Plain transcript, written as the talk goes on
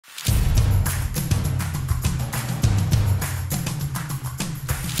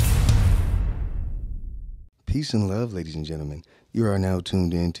Peace and love, ladies and gentlemen. You are now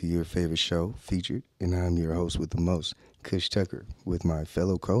tuned in to your favorite show, Featured, and I'm your host with the most, Kush Tucker, with my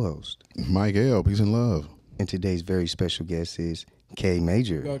fellow co-host, Mike L. Peace and love. And today's very special guest is K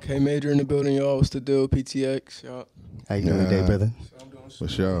Maajor. Got K Maajor in the building, y'all. What's the deal, PTX? Y'all. How you doing today, brother? I'm doing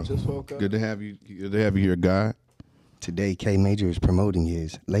What's y'all? Just woke up. Good to have you. Good to have you here, guy. Today, K Maajor is promoting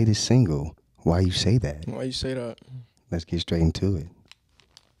his latest single, Why You Say That. Why you say that? Let's get straight into it.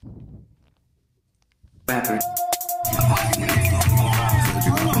 Said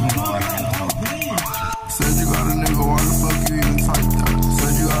you got a nigga, why the fuck you even type that?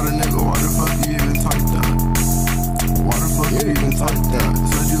 Said you got a nigga, why the fuck you even type that? Why the fuck you even type that?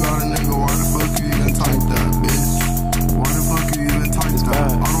 Said you got a nigga, why the fuck you even type that, bitch? Why the fuck you even type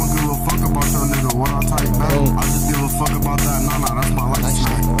that? I don't give a fuck about your nigga, what I type back. I just give a fuck about that, nah, that's my life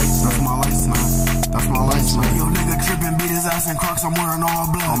snack. That's my life snack. That's my life snack. Yo, nigga trippin', beat his ass in Crocs, I'm wearing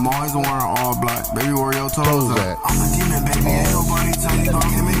all black. I'm always wearing all black. Baby, where your toes at? I'm a demon, baby, ain't nobody tell you about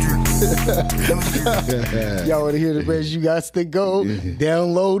K Maajor. Y'all want to hear the rest? You got to go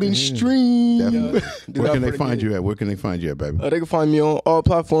download and stream. Where can they find you at? Where can they find you at, baby? They can find me on all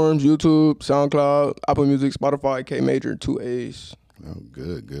platforms: YouTube, SoundCloud, Apple Music, Spotify. K Maajor, 2 A's. Oh,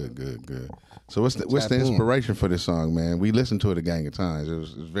 good. So what's the inspiration for this song, man? We listened to it a gang of times. It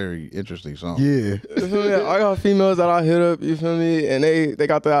was a very interesting song. Yeah. You feel me? I got females that I hit up. You feel me? And they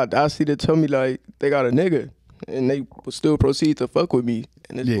got the audacity to tell me like they got a nigga, and they will still proceed to fuck with me.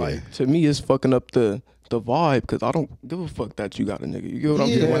 And it's like, to me, it's fucking up the vibe, because I don't give a fuck that you got a nigga. You get what I'm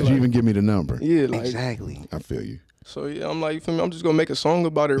saying? Why'd you even give me the number? Yeah, like, Exactly. I feel you. So yeah, I'm like, you feel me? I'm just gonna make a song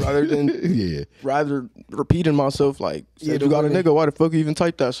about it rather than rather repeating myself like, you got a nigga, why the fuck you even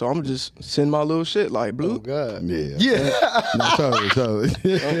type that? So I'm just send my little shit like blue. Oh God. Yeah. No, totally.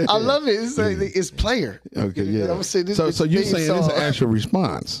 I love it. It's like, it's player. Okay, yeah. I'm gonna say this. So you're saying song. it's an actual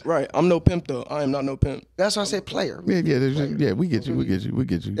response? Right. I'm no pimp though. I am not no pimp. That's why I said player. Yeah. We get you.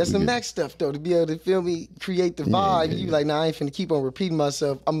 That's the Mac stuff though. To be able to feel me, create the vibe. You like, nah, I ain't finna keep on repeating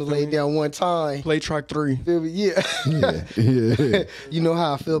myself. I'm gonna lay it down one time. Play track 3. Feel me? Yeah. You know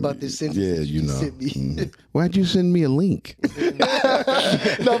how I feel about this sentence. Yeah, you know. Sent me. Why'd you send me a link?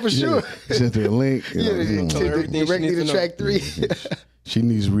 No, for sure. Sent her a link. Directly to track 3. She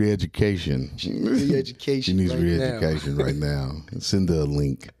needs re-education. She needs re-education. She needs right re-education right now. Send her a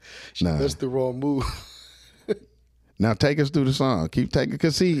link. Nah. That's the wrong move. Now take us through the song. Keep taking,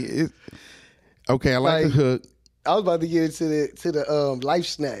 cause see, okay, I like the hook. I was about to get into the life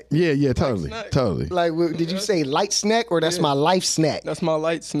snack. Yeah, totally. Like, did you say light snack or that's my life snack? That's my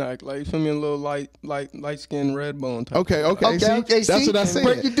light snack. Like, you feel me? A little light skin red bone type. Okay. See, that's what I said.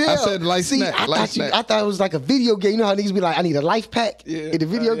 Break it down. I said light snack. I thought it was like a video game. You know how niggas be like, I need a life pack in the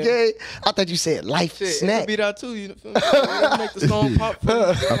video game? I thought you said life snack. It could be that too. You feel me? Make the song pop for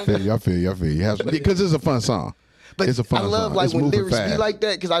you. I feel you. Because it's a fun song. But it's a fun I love song. like it's when lyrics fast. be like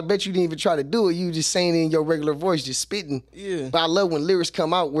that, because I bet you didn't even try to do it. You just saying it in your regular voice, just spitting. Yeah. But I love when lyrics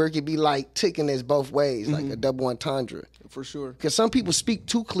come out where it could be like taken as both ways, like a double entendre. For sure. Because some people speak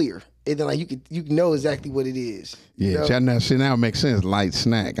too clear, and then like you know exactly what it is. Yeah, now it makes sense. Light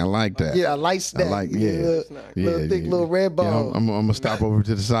snack. I like that. Yeah, a light snack. Little thick, little red bone. I'm gonna stop over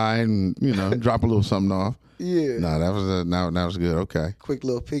to the side and drop a little something off. Yeah. No, that was good. Okay. Quick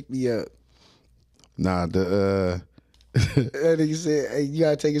little pick me up. Nah, that nigga said, "Hey, you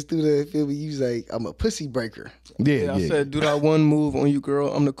gotta take us through the film." You was like, "I'm a pussy breaker." Yeah. I said, "Do that one move on you,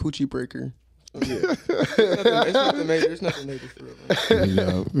 girl. I'm the coochie breaker." Yeah. It's nothing major for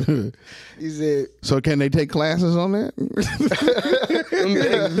real. He said, "So can they take classes on that?" They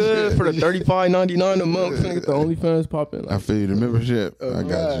could for the $35.99 a month. Finna get the OnlyFans popping. I feel you. The membership. I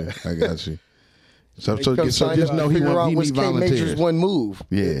got you. So just know he needs volunteers. K Maajor's one move.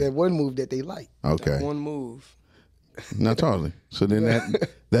 Yeah. That one move that they like. Okay. That one move. Not totally. So then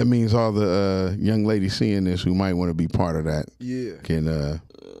that means all the young ladies seeing this who might want to be part of that can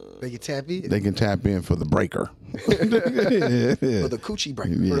they can tap in. They can tap in for the breaker. For the coochie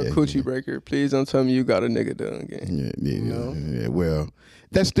breaker. For the coochie breaker. Please don't tell me you got a nigga done again. Yeah. Well,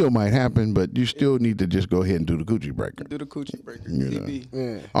 that still might happen, but you still need to just go ahead and do the coochie breaker. Do the coochie breaker.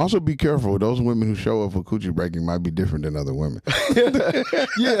 Also, be careful. Those women who show up for coochie breaking might be different than other women.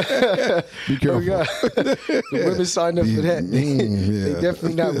 Yeah. Be careful. The women signed up for that. They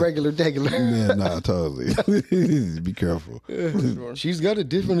definitely not regular. Yeah, nah, totally. Be careful. She's got a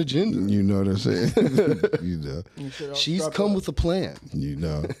different agenda. You know what I'm saying? She's come with a plan.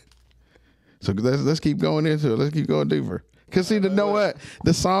 So let's keep going into it. Let's keep going deeper. Cause see, know what?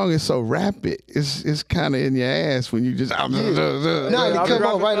 The song is so rapid. It's kind of in your ass when you just. No, it come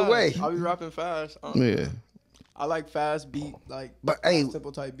on right away. I'll be rapping fast. Yeah. I like fast beat, but hey,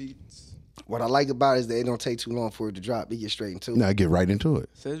 simple type beats. What I like about it is that it don't take too long for it to drop. It gets straight into it. No, I get right into it.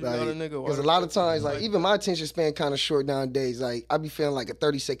 Says you got a nigga. Because a lot of times, like, even my attention span kind of short nowadays. Like, I be feeling like a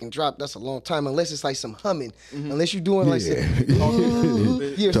 30-second drop, that's a long time, unless it's like some humming. Unless you're doing like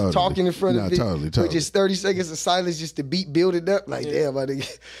you're Totally. talking in front of it. Totally. With just 30 seconds of silence, just the beat building up. Like, damn, my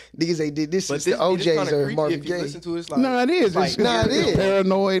niggas ain't did this since the OJs or Marvin Gaye. No, it is. Like, it is.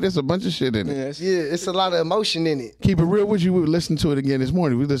 Paranoid. There's a bunch of shit in it. Yeah, it's a lot of emotion in it. Keep it real with you. We listened to it again this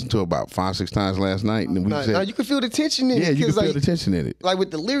morning. We listened to it about 5-6 times last night, and we said, now you can feel the tension in it. yeah, you can feel like, the tension in it. Like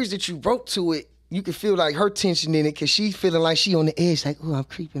with the lyrics that you wrote to it, you can feel like her tension in it because she feeling like she on the edge, like, oh, I'm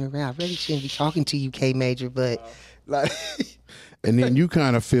creeping around. I really shouldn't be talking to you, K Maajor, but like, And then you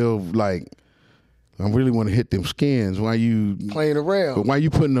kind of feel like, I really want to hit them skins. Why you playing around. Why you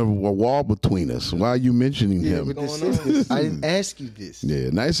putting a wall between us? Why are you mentioning him? With the sisters. I didn't ask you this. Yeah,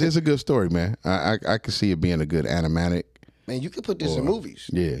 nice. It's a good story, man. I could see it being a good animatic. Man, you could put this in movies.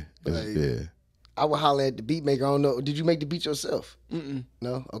 Yeah, Like, yeah. I would holler at the beat maker. I don't know. Did you make the beat yourself? Mm-mm.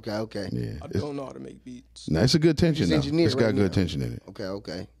 No? Okay. Yeah, I don't know how to make beats. no, it's a good tension. He's Though. engineer It's got right good now. tension in it.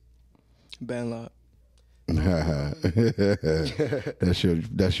 Okay. Bandlab. That's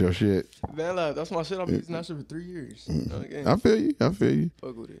your shit. Bandlab, that's my shit. I've been using that shit for 3 years. I feel you.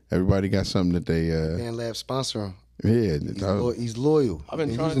 Fuck with it. Everybody got something that they. Man Lab sponsor him. Yeah, He's loyal. I've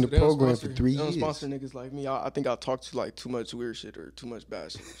been trying using to the program for 3 They don't years. sponsor niggas like me. I think I talk to like too much weird shit or too much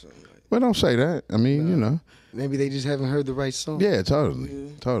bad shit or something. Like. Well, don't say that. I mean, you know. Maybe they just haven't heard the right song. Yeah, totally.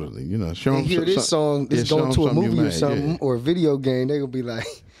 You know, show They them hear this song, yeah, this show going 'em to a something movie you or made, something, or a video game, they gonna be like,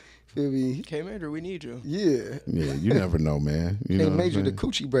 feel me? K Maajor, we need you. Yeah. Yeah, you never know, man. You K know what I'm Maajor, the saying?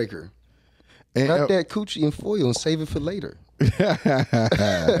 coochie breaker. And, Wrap that coochie in foil and save it for later.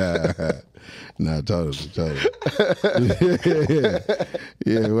 No, totally.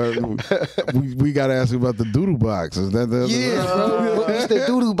 Yeah, well, we got to ask about the doodle box. Is that the Bro. What's that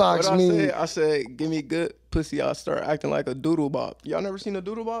doodoo box What mean? I said, give me good pussy, I'll start acting like a doodle bop. Y'all never seen the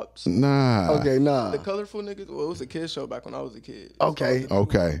doodle bops? Nah. Okay, nah. The colorful niggas? Well, it was a kid's show back when I was a kid. Okay.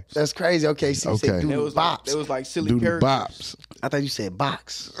 Okay. That's crazy. Okay, so you Okay. said It doodoo was like, bops. it was like silly Doodle characters. bops. I thought you said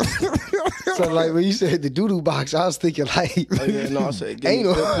box. So like when you said the doodoo box, I was thinking like, Oh, yeah, no, I said, give me Ain't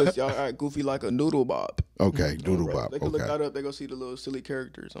no- good pussy, I'll act goofy like a noodle bop. Okay, doodle Bro, bop. They can look that Okay. up. They go see the little silly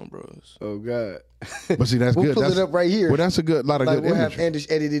characters on bros. oh God. But see, that's We'll good. pull That's, it up right here. Well, that's a good lot of Like good we'll have imagery. Anders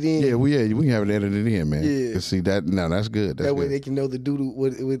edit it in. Yeah, we can have it edited in, man. Yeah. 'Cause see that? No, that's good. That's That way good. they can know the doodle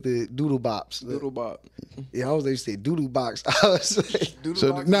with the doodle bops. Doodle bop. Yeah, I was they said doodle box. I was like, Doodle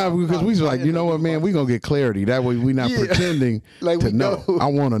So box? now, because we was Nah, like, yeah, you know the what, doodle man, box. we gonna get clarity. That way, we not Yeah. pretending Like to we know. know. I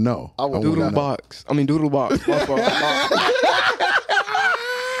want to know. I wanna Doodle know. box. I mean, doodle box. My fault.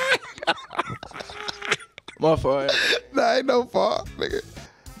 My fault. Nah, ain't no fault, nigga.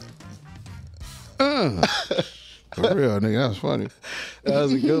 For real, nigga, that was funny. that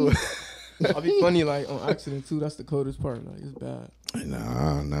was a good one. I'll be funny like on accident too. That's the coldest part. Like it's bad.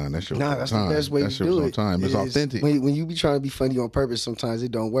 Nah, that shit was Nah, on that's time. the best way that to shit do was it. on time. It's Is authentic. When you be trying to be funny on purpose, sometimes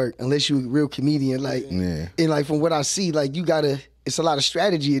it don't work unless you a real comedian. Like, Yeah. and like from what I see, like you gotta. It's a lot of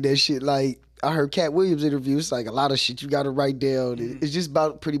strategy in that shit. Like I heard Cat Williams interview. It's like a lot of shit you gotta write down. It's just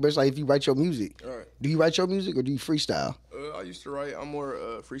about pretty much like if you write your music. All right. Do you write your music or do you freestyle? I used to write. I'm more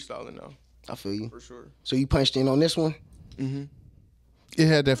freestyling now, I feel you. for sure. So you punched in on this one? It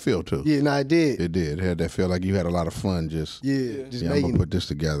had that feel too. Yeah, no, I did. It did. It had that feel like you had a lot of fun. Just Just I'm making. gonna put this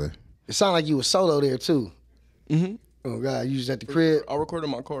together. It sounded like you were solo there too. Mm-hmm. Oh God, you just at the crib. I recorded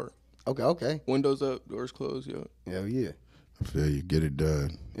my car. Okay. Windows up, doors closed. Yeah. Hell yeah. I feel you. Get it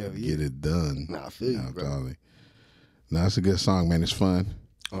done. Hell yeah. Get it done. Nah, I feel you, bro. Totally. Nah, it's a good song, man. It's fun.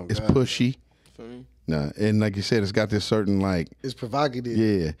 Oh, It's God. pushy. For me. Nah, and like you said, it's got this certain like, It's provocative.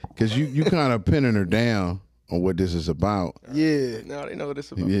 yeah, because you kind of pinning her down on what this is about. Yeah. Now they know what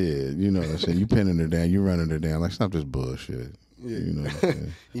it's about. Yeah, you know what I'm saying. You pinning her down. You running her down. Like, stop this bullshit. Yeah. You know what I'm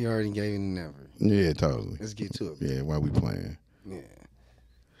saying? You already gave it an never. Yeah, totally. Let's get to it. Yeah, why we playing? Yeah.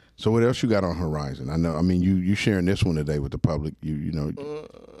 So what else you got on Horizon? I know. I mean, you sharing this one today with the public. You know.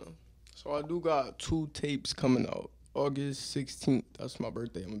 So I do got 2 tapes coming out. August 16th. That's my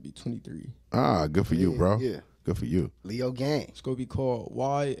birthday. I'm gonna be 23. Good for you, bro. Yeah. Good for you. Leo gang. It's gonna be called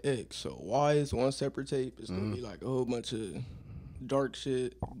YX. So Y is one separate tape. It's gonna be like a whole bunch of dark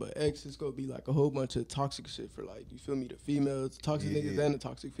shit, but X is gonna be like a whole bunch of toxic shit for like, you feel me, the females, toxic niggas and the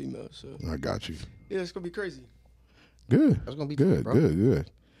toxic females. So I got you. yeah, it's gonna be crazy. Good. That's gonna be good. bro. Good.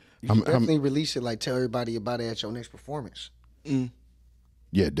 You should definitely release it. Like tell everybody about it at your next performance.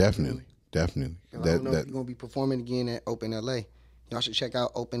 Yeah, definitely. I don't know if you're gonna be performing again at Open LA. Y'all should check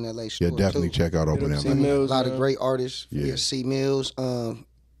out Open LA store. Yeah, definitely too. check out Open up LA. C Mills, A lot of man. great artists. Yeah. Yeah, C Mills,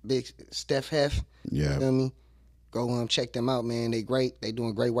 Big Steph Hef. Yeah. You feel me? Go check them out, man. They great. They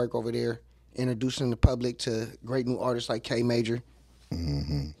doing great work over there. introducing the public to great new artists like K Maajor.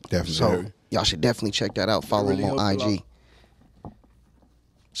 Definitely. So y'all should definitely check that out. Follow really him on helped a IG.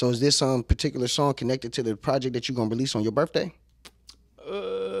 So is this particular song connected to the project that you're gonna release on your birthday?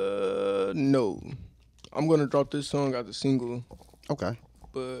 No. I'm gonna drop this song as a single, Okay.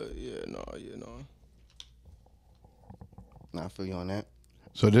 but no. Nah, I feel you on that.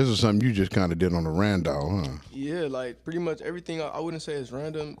 So this is something you just kind of did on the rando, huh? Yeah, like pretty much everything. I wouldn't say it's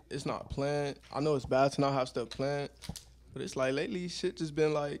random. It's not planned. I know it's bad to not have stuff planned, but it's like lately shit just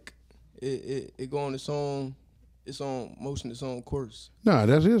been like it go on its own motion, its own course. No,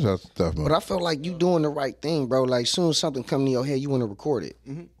 that is our stuff, man. But I feel like you doing the right thing, bro. Like, soon as something come to your head, you want to record it.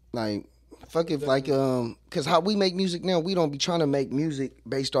 Like, fuck if, like, because how we make music now, we don't be trying to make music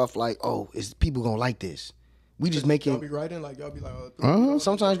based off, like, oh, is people going to like this? We just making. Y'all be writing, like, y'all be like,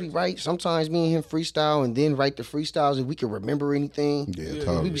 Sometimes we write, sometimes me and him freestyle and then write the freestyles if we can remember anything. Yeah, We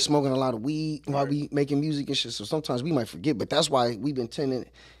totally. be smoking a lot of weed while we making music and shit, so sometimes we might forget. But that's why we've been tending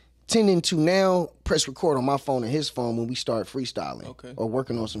to now press record on my phone and his phone when we start freestyling or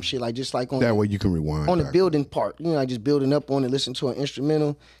working on some shit, like just like on That way you can rewind. on the back. building part, you know, like just building up on it, listen to an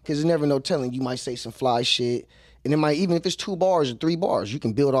instrumental, because there's never no telling. You might say some fly shit, and it might, even if it's 2 bars or 3 bars, you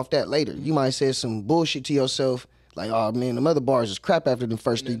can build off that later. You might say some bullshit to yourself, like, oh man, the other bars is crap after the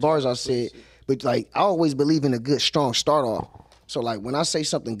first 3 bars I said. But like, I always believe in a good, strong start off. So like, when I say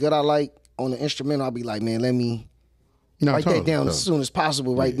something good I like on the instrumental, I'll be like, man, let me write that down as soon as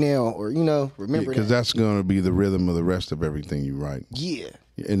possible right now, or, you know, remember because that. that's going to be the rhythm of the rest of everything you write. Yeah.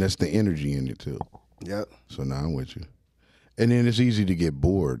 And that's the energy in it too. Yep. So now I'm with you. And then it's easy to get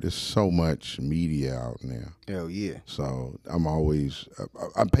bored. There's so much media out now. Hell yeah. So I'm always,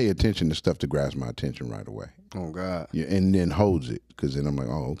 I pay attention to stuff that grabs my attention right away. Oh God. Yeah, and then holds it, because then I'm like,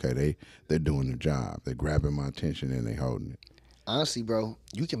 oh, okay, they're doing their job. They're grabbing my attention and they holding it. Honestly, bro,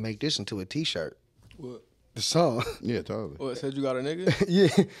 you can make this into a T-shirt. what? The song. Yeah, totally. What, said you got a nigga? Yeah.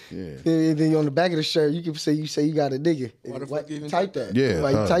 Yeah. And then on the back of the shirt, you can say you got a nigga. Why the fuck you even type that? Yeah, Why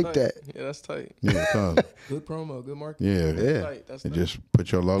you type Tight. that? Yeah, that's tight. Yeah, totally. Good promo, good marketing. Yeah. Yeah. Tight. That's And tight. just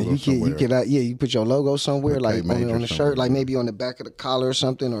put your logo You can, somewhere. you put your logo somewhere, Put like K Maajor on the shirt, somewhere. like maybe on the back of the collar or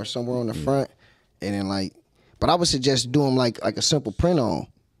something, or somewhere on the front, and then like. But I would suggest do them like a simple print on.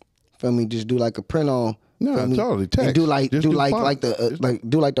 Feel me? Just do like a print on. No, feel me? totally. And Text. do like Just do do like font. like the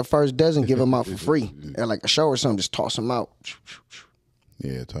do the first dozen, give them out for free at like a show or something. Just toss them out.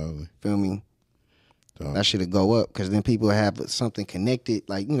 Yeah, totally. Feel me? Totally. That should go up, because then people have something connected,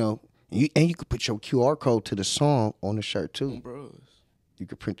 like, you know, and you could put your QR code to the song on the shirt too. Bros. You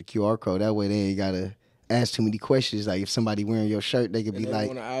could print the QR code. That way they ain't gotta ask too many questions. Like, if somebody wearing your shirt, they could And be they like,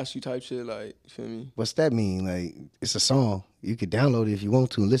 want to ask you type shit, like, you feel me? what's that mean? Like, it's a song. You could download it if you want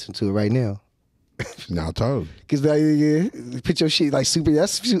to and listen to it right now. No, totally. Cause like, yeah, put your shit like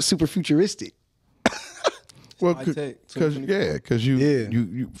super futuristic. Well, High tech, because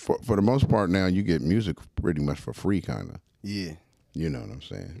you for the most part now you get music pretty much for free, kind of. Yeah. You know what I'm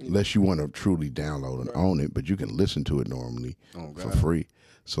saying? Unless you want to truly download and own it, but you can listen to it normally for free.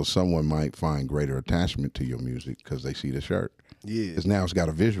 So someone might find greater attachment to your music because they see the shirt. Yeah. Because now it's got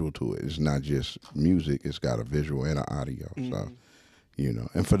a visual to it. It's not just music. It's got a visual and an audio. So, you know.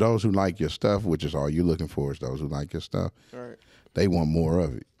 And for those who like your stuff, which is all you're looking for is those who like your stuff, Right. they want more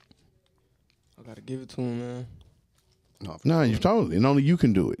of it. I gotta give it to him, man. No, you totally. And only you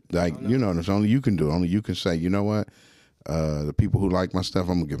can do it. Like, you know, it's only you can do it. Only you can say, you know what? The people who like my stuff,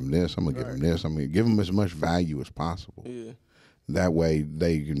 I'm going to give them this. I'm going to give them this. I'm going to give them as much value as possible. Yeah. That way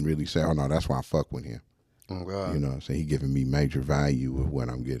they can really say, oh, no, that's why I fuck with him. Oh God. You know, so he giving me major value of what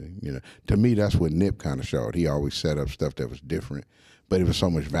I'm getting. You know, to me, that's what Nip kind of showed. He always set up stuff that was different, but it was so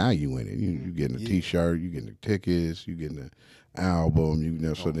much value in it. You getting a T-shirt, you getting the tickets, you getting the album. You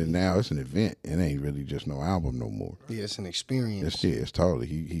know, so then now it's an event. It ain't really just no album no more. Yeah, it's an experience. It's totally.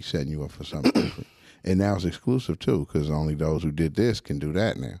 He's setting you up for something different, and now it's exclusive too, because only those who did this can do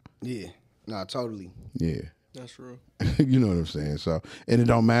that now. Yeah. Nah, totally. Yeah. That's real. You know what I'm saying? So, and it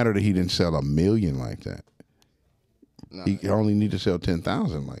don't matter that he didn't sell 1 million like that. Nah, He only need to sell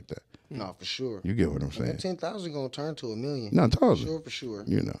 10,000 like that. nah, for sure. You get what I'm saying? 10,000 gonna turn to 1 million. No, totally. For sure.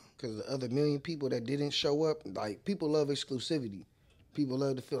 You know. Because the other 1 million people that didn't show up, like, people love exclusivity. People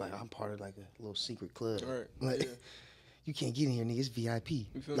love to feel like I'm part of like a little secret club. Right. Like, Yeah. you can't get in here, nigga. It's VIP.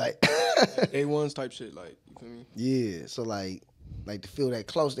 You feel Like, A1s type shit, like, you feel me? yeah. So like to feel that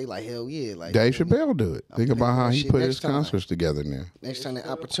close, they like, hell yeah. Like, Dave Chappelle do it. Think about how he shit put next his time. concerts together now. Next time the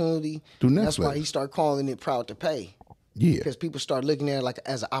opportunity, Do that's why Netflix. he start calling it Proud to Pay. Yeah. Because people start looking at it like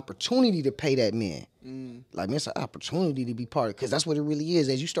as an opportunity to pay that man. Like, man, it's an opportunity to be part of, because that's what it really is.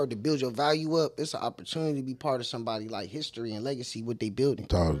 As you start to build your value up, it's an opportunity to be part of somebody like history and legacy, what they building.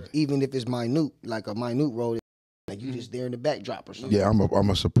 Totally. Even if it's minute, like a minute role, like you just there in the backdrop or something. Yeah, I'm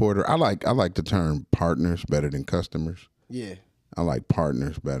a supporter. I like the term partners better than customers. Yeah. I like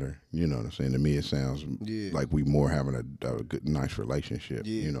partners better. You know what I'm saying? To me, it sounds like we more having a good, nice relationship.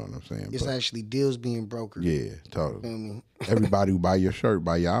 Yeah. You know what I'm saying? It's actually deals being brokered. Yeah, totally. Feel me? Everybody who buy your shirt,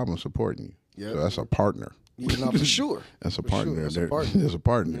 buy your album, supporting you. Yep. So that's a partner. Yeah, no, for sure. That's a For partner. sure. That's a There- partner. There's a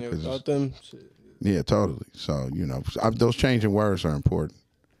partner. Yeah, 'cause without them, shit. yeah, totally. So, you know, those changing words are important.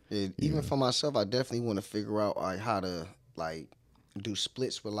 Even for myself, I definitely want to figure out like how to like do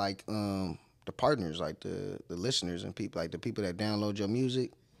splits with like the partners, like the listeners and people, like the people that download your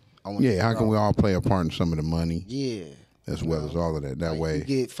music. I want Yeah, how can we all play a part in some of the money Yeah. as well as all of that? That Like, way. you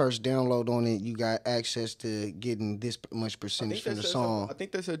get first download on it, you got access to getting this much percentage from the song. I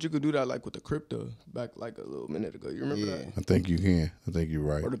think they said you could do that like with the crypto back like a little minute ago. You remember that? I think you can. I think you're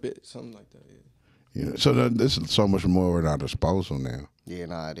right. Or the bit, something like that. Yeah. You know, so this is so much more at our disposal now. Yeah,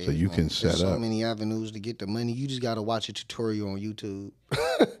 nah, it is. So you man. can There's set so up. many avenues to get the money. You just gotta watch a tutorial on YouTube.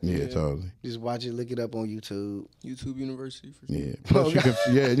 Yeah, totally. Just watch it, look it up on YouTube. YouTube University for sure. Yeah. Plus you can.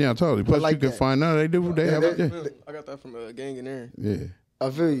 Yeah, totally. Plus like you can that. find out they do. They have. I got that from a gang in there. Yeah. I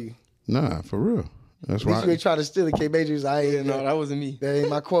feel you. Nah, for real. That's At least you right. ain't try to steal it, K Maajor. I ain't. No, that wasn't me. That ain't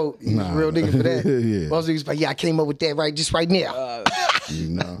my quote. He's Nah. a real nigga for that. Yeah. Most niggas like, yeah, I came up with that just right now. You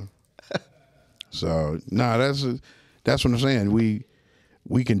know. So that's what I'm saying.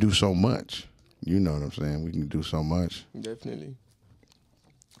 We can do so much. You know what I'm saying? We can do so much. Definitely.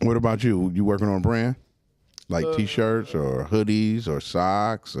 What about you? You working on a brand? Like T-shirts or hoodies or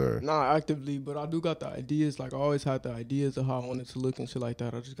socks or? Not actively, but I do got the ideas. Like I always had the ideas of how I wanted to look and shit like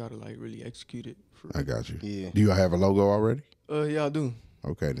that. I just gotta like really execute it. I got you. Yeah. Do you have a logo already? Yeah, I do.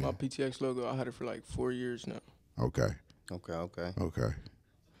 Okay My then. PTX logo, I had it for like 4 years now. Okay. Okay.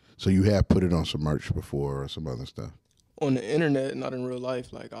 So you have put it on some merch before or some other stuff? On the internet, not in real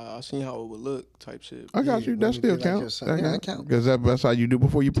life. Like I seen how it would look, type shit. I got you. That when you still be like counts. yourself. Yeah, that count. Because that's how you do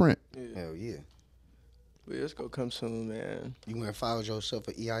before you print. Hell yeah. But yeah, it's gonna come soon, man. You went and filed yourself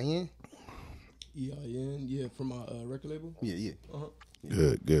an EIN? EIN, yeah, for my record label. Yeah.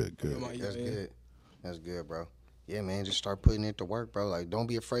 Good. My That's EIN. good. That's good, bro. Yeah, man, just start putting it to work, bro. Like, don't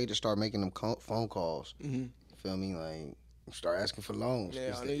be afraid to start making them phone calls. Mm-hmm. Feel me? Like, start asking for loans.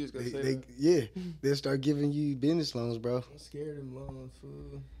 Yeah, 'Cause I knew you was gonna say that. Yeah, they'll start giving you business loans, bro. I'm scared of them loans,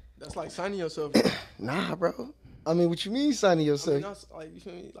 fool. That's like signing yourself. Nah, bro. I mean, what you mean signing I yourself? mean, that's like, you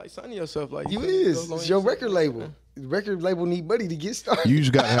feel me? Like signing yourself, like You feel me? is. Those loans It's your and shit record like label. that. The record label need money to get started. You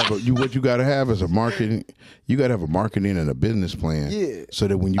just gotta have what you gotta have is a marketing. You gotta have a marketing and a business plan. Yeah. So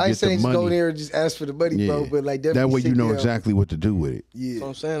that when you I ain't get the saying just go money, there and just ask for the money, bro. But like, that definitely way you sit know down. exactly what to do with it. Yeah. So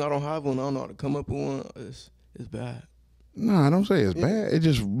I'm saying I don't have one. I don't know how to come up with one. It's bad. No, I don't say it's bad. It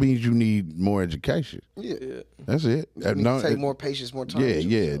just means you need more education. Yeah. Yeah. That's it. You need to take more patience, more time. with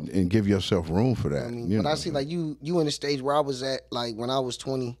yourself. and give yourself room for that. I mean, you but know. I see like you in the stage where I was at, like when I was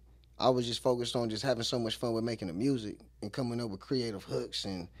 20, I was just focused on just having so much fun with making the music and coming up with creative hooks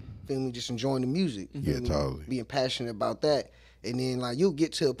and feel me, just enjoying the music. Yeah, feel me? totally. Being passionate about that. And then like you'll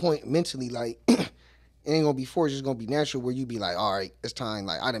get to a point mentally like it ain't gonna be forced, it's gonna be natural where you be like, all right, it's time,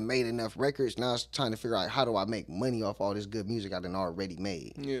 like I done made enough records. Now it's time to figure out how do I make money off all this good music I done already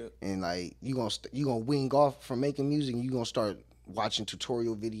made. Yeah. And like you gonna wing off from making music and you gonna start watching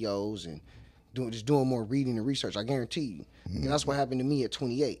tutorial videos and doing more reading and research. I guarantee you. And that's what happened to me at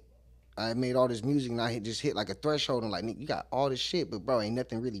 28. I made all this music and I had just hit like a threshold. I'm like, Nick, you got all this shit, but bro, ain't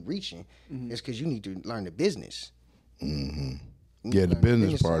nothing really reaching. It's because you need to learn the business. Mm-hmm. You need Yeah, to the learn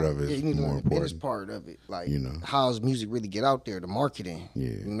business part side. of it Yeah, is you need to more learn the business important. part of it. Like, You know. how's music really get out there? The marketing. Yeah.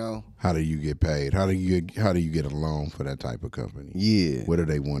 You know. How do you get paid? How do you get a loan for that type of company? Yeah. What do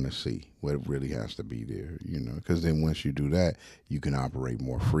they want to see? What really has to be there? You know, because then once you do that, you can operate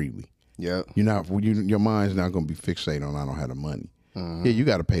more freely. Yep. Your mind's not going to be fixated on I don't have the money. Mm-hmm. Yeah, you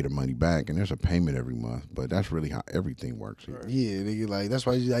got to pay the money back, and there's a payment every month. But that's really how everything works here. Yeah, nigga, like that's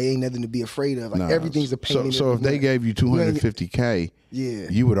why like, ain't nothing to be afraid of. Like Nah, everything's a payment. So if they gave you $250K, yeah,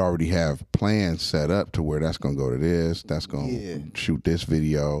 you would already have plans set up to where that's going to go to this, that's going to Yeah. shoot this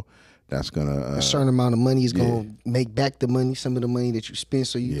video, that's going to a certain amount of money is gonna make back the money, some of the money that you spend.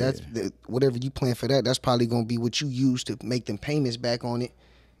 So you that's whatever you plan for that. That's probably gonna be what you use to make them payments back on it.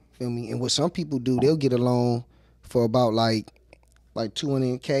 Feel me? And what some people do, they'll get a loan for about like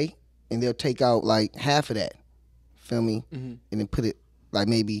 200K, and they'll take out like half of that. Feel me? Mm-hmm. And then put it like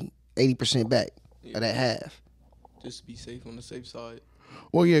maybe 80% back of that half. Just to be safe on the safe side.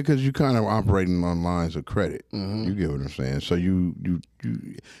 Well, yeah, because you kind of operating on lines of credit. You get what I'm saying? So you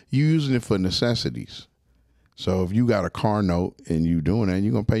using it for necessities. So if you got a car note and you doing that,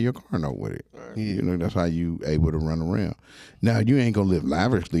 you're going to pay your car note with it. Right. You know, that's how you able to run around. Now, you ain't going to live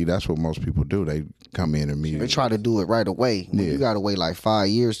lavishly. That's what most people do. They come in immediately. They try to do it right away. Yeah. You got to wait like 5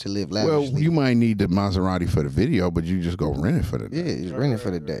 years to live lavishly. Well, you might need the Maserati for the video, but you just go rent it for the day. Yeah, just rent it for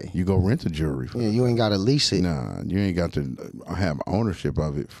the day. You go rent the jewelry for you ain't got to lease it. Nah, you ain't got to have ownership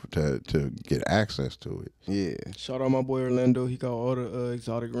of it to get access to it. Yeah. Shout out my boy Orlando. He got all the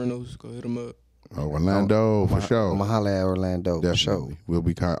exotic rentals. Go hit him up. Oh, Orlando, for sure. I'm going to holler at Orlando, definitely.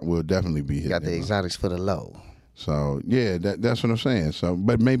 For sure. We'll definitely be here. Got the exotics for the low. So, yeah, that's what I'm saying. So,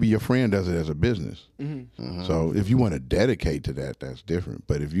 but maybe your friend does it as a business. So if you want to dedicate to that, that's different.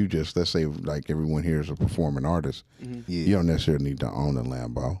 But if you just, let's say like everyone here is a performing artist, you don't necessarily need to own a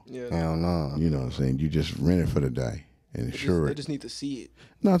Lambo. Yeah. Hell no. You know what I'm saying? You just rent it for the day and insure it. They just need to see it.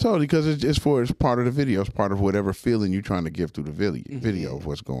 No, totally, because it's part of the video. It's part of whatever feeling you're trying to give through the video of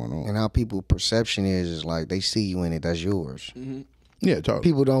what's going on. And how people perception is like they see you in it, that's yours. Yeah, totally.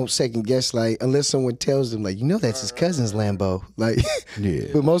 People don't second guess, like, unless someone tells them, like, you know that's his cousin's Lambo. Like, yeah.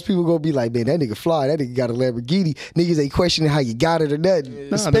 But most people gonna be like, man, that nigga fly. That nigga got a Lamborghini. Niggas ain't questioning how you got it or nothing. Yeah.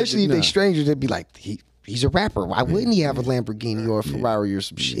 Especially if they strangers, they'd be like, he's a rapper. Why wouldn't he have a Lamborghini or a Ferrari or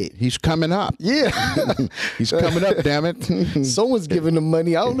some shit? He's coming up. Yeah. He's coming up, damn it. Someone's giving him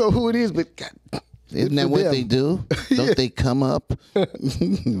money. I don't know who it is, but God, isn't that what they do? Don't they come up? No.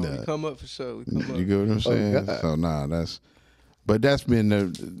 We come up for sure. We come up. You get what I'm saying? So, that's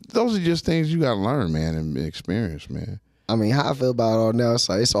been those are just things you got to learn, man, and experience, man. I mean, how I feel about it all now, it's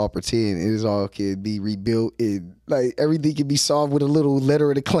like it's all pretend. It is all can be rebuilt. Like everything can be solved with a little letter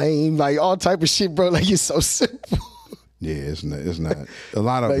of the claim, like all type of shit, bro. Like it's so simple. Yeah, it's not. A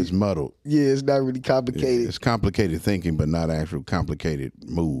lot of it's muddled. Yeah, it's not really complicated. It's complicated thinking, but not actual complicated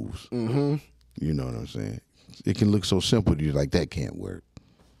moves. You know what I'm saying? It can look so simple to you, like that can't work.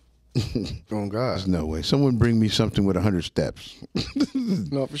 Oh God! There's no way. Someone bring me something with 100 steps.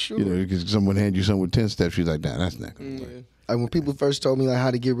 No, for sure. You know, because someone hand you something with 10 steps, she's like, nah, that's not gonna work. Like when people first told me like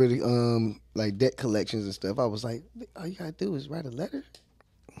how to get rid of like debt collections and stuff, I was like, all you gotta do is write a letter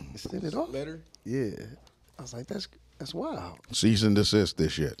and send it off. Letter? Yeah. I was like, that's wild. Cease and desist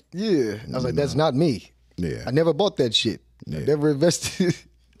this shit. Yeah. I was like, that's not me. Yeah. I never bought that shit. Yeah. I never invested.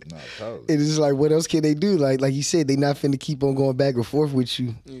 No, totally. It's just like, what else can they do? Like you said, they not finna keep on going back and forth with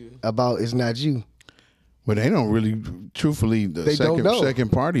you about it's not you. Well, they don't really, truthfully, the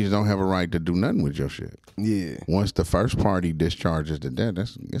second parties don't have a right to do nothing with your shit. Yeah. Once the first party discharges the debt,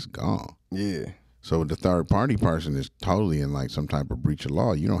 it's gone. Yeah. So the third party person is totally in like some type of breach of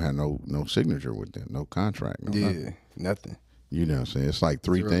law. You don't have no signature with them, no contract. Nothing. You know what I'm saying? It's like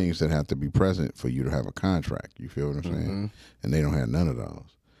three things that have to be present for you to have a contract. You feel what I'm saying? And they don't have none of those.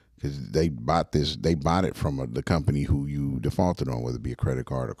 Because they bought it from the company who you defaulted on, whether it be a credit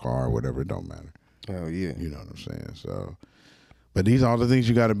card, a car, or whatever, it don't matter. Oh, yeah. You know what I'm saying? So, but these are all the things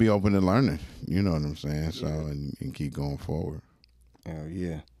you got to be open to learning. You know what I'm saying? So, and keep going forward. Oh,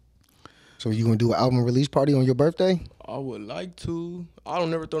 yeah. So you going to do an album release party on your birthday? I would like to. I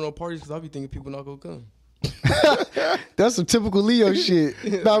don't never throw no parties because I be thinking people not going to come. That's some typical Leo shit.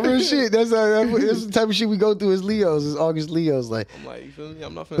 Not real shit. That's the type of shit we go through as Leos. As August Leos, like. I'm like, you feel me?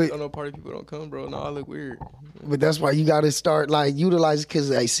 I'm not finna throw no party. People don't come, bro. No, I look weird. But that's why you got to start like utilizing.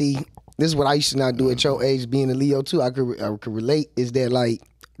 Because I see, this is what I used to not do at your age, being a Leo too. I could relate. Is that like,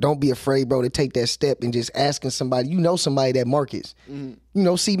 don't be afraid, bro, to take that step and just asking somebody. You know somebody that markets. You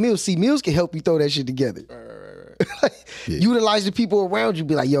know, C Mills. C Mills can help you throw that shit together. Like, utilize the people around you.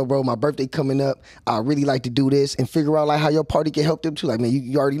 Be like, yo, bro, my birthday coming up. I really like to do this, and figure out like how your party can help them too. Like, man,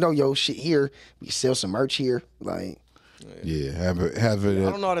 you already know yo shit here. We can sell some merch here. Like, have it. I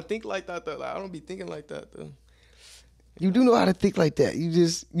don't know how to think like that though. Like, I don't be thinking like that though. You do know how to think like that.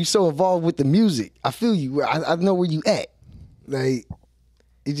 You so involved with the music. I feel you. I know where you at. Like,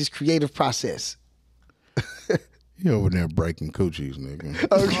 it's just creative process. You over there breaking coochies, nigga.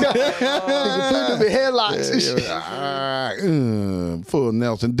 Okay. Nigga put them in headlocks and shit. Full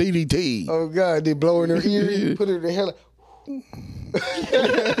Nelson DDT. Oh God, they blowing her ear. Put her in the headlock.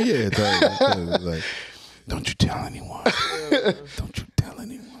 Yeah, totally. Like, don't you tell anyone. Don't you tell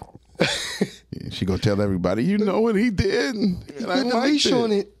anyone. She gonna tell everybody, you know what he did. And I put a leash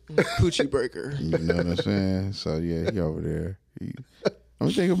on it. Coochie breaker. You know what I'm saying? So yeah, he over there. I'm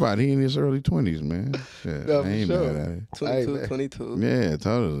thinking about it. He in his early 20s, man. Shit, No, I ain't mad at it. 22. Yeah,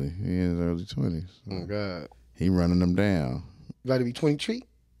 totally. He in his early 20s. Oh God. He running them down. You about to be 23?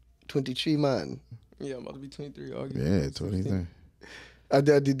 23, man. Yeah, I'm about to be 23 August. Yeah, 23. I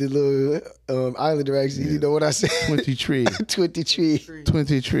did the little Islander accent. You know what I said? 23. 23.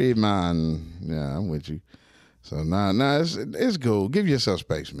 23, man. Yeah, I'm with you. So nah, it's cool. Give yourself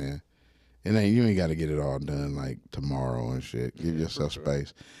space, man. And then you ain't got to get it all done like tomorrow and shit. Give yourself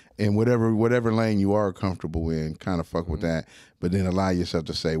space, and whatever lane you are comfortable in, kind of fuck with that. But then allow yourself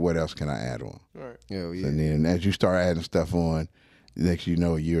to say, what else can I add on? Right. Yeah, yeah. And then as you start adding stuff on, next you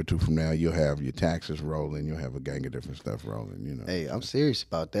know, a year or two from now, you'll have your taxes rolling. You'll have a gang of different stuff rolling. You know. Hey, I'm serious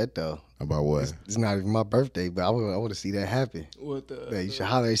about that though. About what? It's not even my birthday, but I want to see that happen. What the? Hey, you should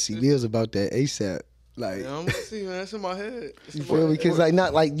holler at C Mills about that ASAP. Like, Yeah, I'm gonna see, man. That's in my head. you feel me? Because like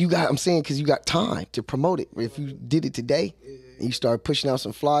not like you got. I'm saying because you got time to promote it. If you did it today, and you start pushing out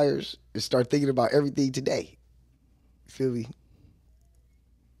some flyers and start thinking about everything today. Feel me?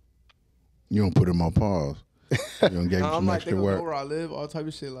 You don't put them on pause. You don't give I'm some like extra thinking work. where I live, all type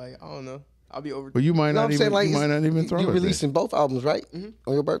of shit. Like I don't know. I'll be over. But you might No, not I'm even. saying like You might not even throw you it. releasing both albums, right?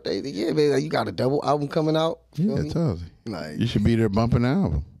 On your birthday? Yeah, man. Like, you got a double album coming out. Feel Yeah, me? totally. Like, You should be there bumping the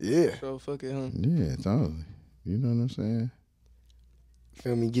album. yeah. So fuck it, huh? Yeah, totally. You know what I'm saying?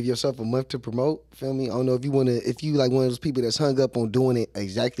 Feel me? Give yourself a month to promote. Feel me? I don't know if you like one of those people that's hung up on doing it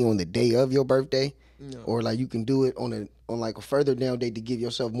exactly on the day of your birthday, No. or like you can do it on like a further down date to give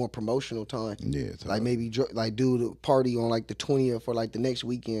yourself more promotional time. Yeah, totally. Like maybe like do the party on like the 20th or like the next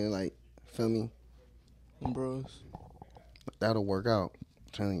weekend. Like, feel me? Bros. That'll work out.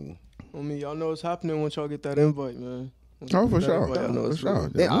 I'm telling you. I mean, y'all know what's happening once y'all get that invite, man. Once Oh, y'all for get that sure. invite, y'all know For it's sure.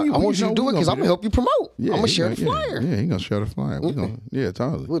 real. Yeah, I want you to do it because I'm gonna help you promote. I'm gonna share the flyer. Yeah, he gonna share the flyer. We gonna, yeah,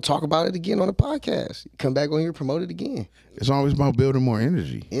 totally. We'll talk about it again on the podcast. Come back on here, promote it again. It's always about building more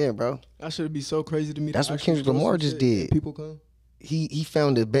energy. Yeah, bro. That should be so crazy to me. That's to what actually Kendrick throw Lamar some just shit and did. People come. He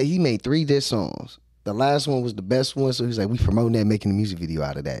found he made 3 diss songs. The last one was the best one, so he's like, we promoting that, making a music video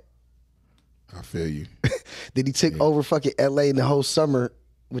out of that. I feel you. Then he took over fucking LA in the whole summer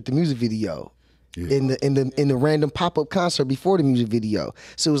with the music video. Yeah. In the random pop-up concert before the music video.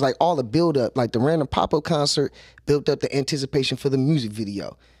 So it was like all the build up, like the random pop-up concert built up the anticipation for the music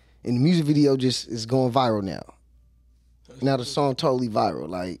video. And the music video just is going viral now. Now the song totally viral,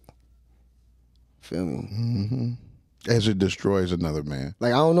 like, feel me? Mm-hmm. As it destroys another man.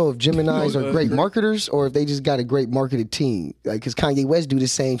 Like, I don't know if Geminis are great marketers or if they just got a great marketed team. Like, because Kanye West do the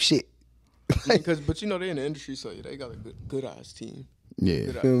same shit. But you know they in the industry, so they got a good ass team.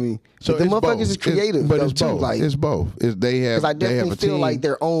 Yeah. Feel me? So But the it's motherfuckers both. is creative, But though, it's too. both. Like, It's both. They have. because I They have definitely a feel team. like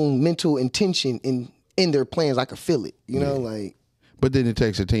their own mental intention in their plans. I could feel it. You know, like, But then it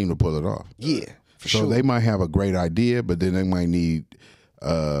takes a team to pull it off. yeah, for So sure. they might have a great idea, but then they might need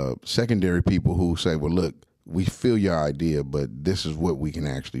secondary people who say, well, look, we feel your idea, but this is what we can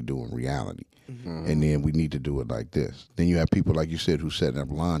actually do in reality. And then we need to do it like this. Then you have people, like you said, who setting up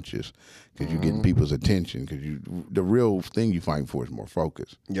launches because you're getting people's attention. Because the real thing you fighting for is more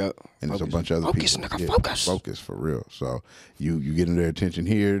focus. Yep. And there's a bunch of other Focus, people. nigga, focus. Focus for real. So you getting their attention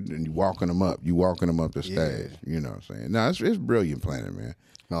here, and you walking them up. You walking them up the stage. You know what I'm saying? No, it's brilliant planning, man.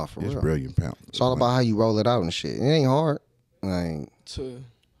 No, for It's real. brilliant planning. It's all about how you roll it out and shit. It ain't hard. Like,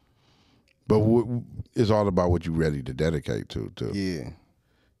 But it's all about what you're ready to dedicate to. yeah.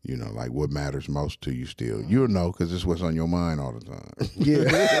 You know, like what matters most to you still. You'll know because it's what's on your mind all the time.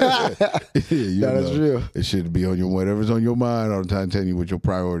 Yeah. You That's know. real. It should be on your whatever's on your mind all the time, telling you what your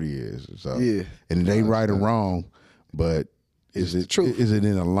priority is. So, Yeah. and it ain't right or wrong, but is it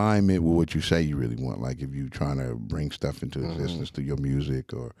in alignment with what you say you really want? Like if you trying to bring stuff into existence through your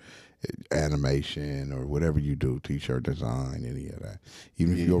music or animation or whatever you do, t-shirt design, any of that.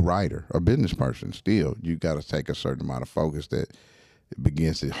 Even if you're a writer or business person, still you got to take a certain amount of focus that it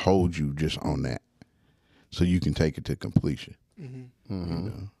begins to hold you just on that, so you can take it to completion. You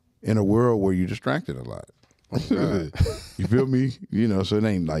know? In a world where you're distracted a lot, you feel me? You know, so it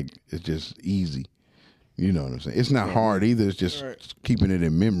ain't like it's just easy. You know what I'm saying? It's not hard either. It's just keeping it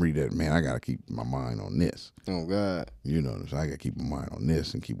in memory that, man, I got to keep my mind on this. Oh, God. You know what I'm saying? I got to keep my mind on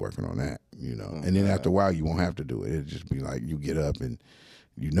this and keep working on that, you know. And then after a while, you won't have to do it. It'll just be like you get up and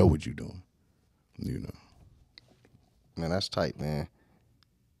you know what you're doing, you know. Man, that's tight, man.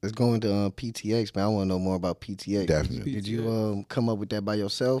 Let's go into PTX, man. I want to know more about PTX. Definitely. Did you come up with that by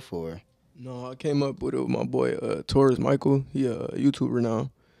yourself or? No, I came up with it with my boy Taurus Michael. He a YouTuber now.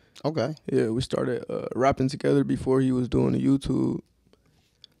 Okay. Yeah, we started rapping together before he was doing the YouTube.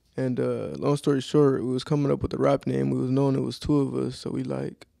 And long story short, we was coming up with a rap name. We was knowing it was 2 of us, so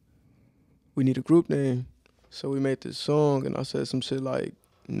we need a group name. So we made this song, and I said some shit like,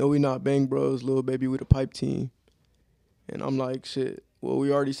 "No, we not Bang Bros, little baby, we the pipe team." And I'm like, shit, well,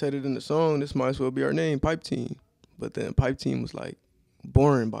 we already said it in the song. This might as well be our name, Pipe Team. But then Pipe Team was like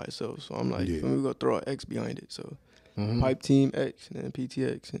boring by itself. So I'm like, let me go throw an X behind it. So Pipe Team X and then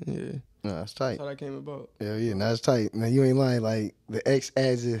PTX. And yeah, Nah, that's tight. that's how that came about. Yeah, yeah, nah, that's tight. Now you ain't lying. Like the X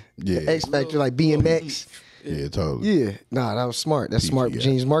adds the X factor, like Little BMX. Yeah, totally. Yeah, nah, that was smart. That's smart, PTX.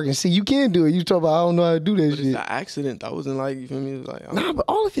 genius marketing. See, you can do it. You talk about I don't know how to do that But shit. it's an accident. That wasn't like, you feel me? It was like, Nah, but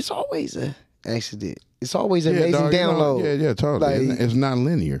all of it's always a accident. It's always an amazing dog, you know, download. yeah, totally. Like, It's not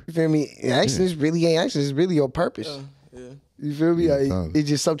linear. you feel me? Accidents really ain't accidents. It's really your purpose. yeah. You feel me? Yeah, Like, totally. it's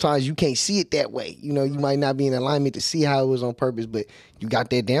just sometimes you can't see it that way. You know, you might not be in alignment to see how it was on purpose, but you got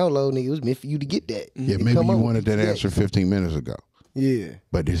that download, nigga. It was meant for you to get that. Yeah, And maybe come you up with wanted that PTX. answer 15 minutes ago, Yeah.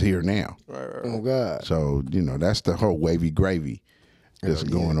 but it's here now. Right. Oh God. So, you know, that's the whole wavy gravy that's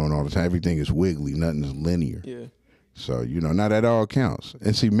going on all the time. Everything is wiggly. Nothing is linear. Yeah. So, you know, now that all counts.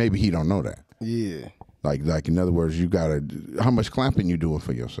 And see, maybe he don't know that. Yeah. Like in other words, you gotta. How much clapping you doing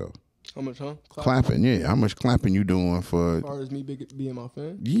for yourself? How much, huh? Clapping, yeah. How much clapping you doing for? As far as me being my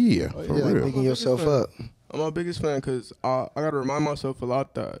fan? Yeah, Oh, for Yeah, like real. picking yourself up. I'm my biggest fan because I got to remind myself a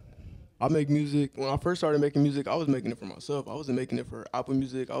lot that I make music. When I first started making music, I was making it for myself. I wasn't making it for Apple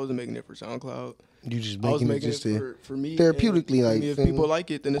Music. I wasn't making it for SoundCloud. You just I was making it making just it for me. therapeutically, and, like, I mean, if feel me? people like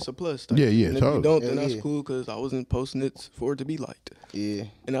it, then it's a plus. type Yeah, shit. yeah, And if totally. you don't, Yeah, then that's yeah. cool because I wasn't posting it for it to be liked. Yeah.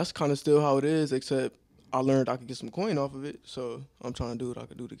 And that's kind of still how it is, except I learned I could get some coin off of it. So I'm trying to do what I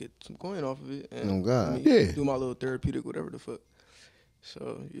could do to get some coin off of it. And, Oh, God. I mean, Yeah. do my little therapeutic, whatever the fuck.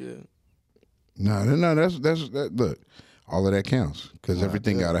 So, yeah. No. That's that. Look, all of that counts because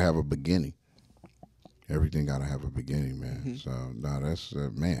everything got to have a beginning. Everything got to have a beginning, man. So no, that's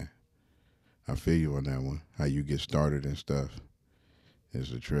man. I feel you on that one. How you get started and stuff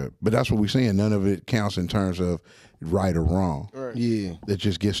is a trip. But that's what we're saying. None of it counts in terms of right or wrong. Right. Yeah. That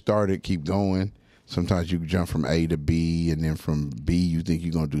just get started, keep going. Sometimes you jump from A to B, and then from B you think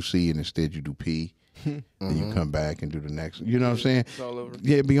you're gonna do C, and instead you do P. Then you come back and do the next. You know what I'm saying? It's all over.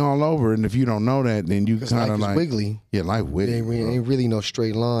 Yeah, it be all over. And if you don't know that, then you Because kind life of is like wiggly. Yeah, life wiggly. Ain't really no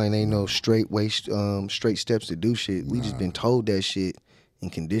straight line. Ain't no straight way, straight steps to do shit. We just been told that shit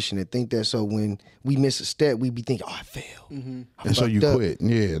and conditioned to think that. So when we miss a step, we be thinking, "Oh, I failed." And so you fucked up. quit.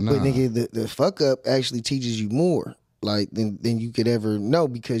 Yeah, nah. But nigga, the fuck up actually teaches you more, like than you could ever know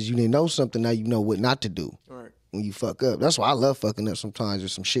because you didn't know something. Now you know what not to do Right. when you fuck up. That's why I love fucking up. Sometimes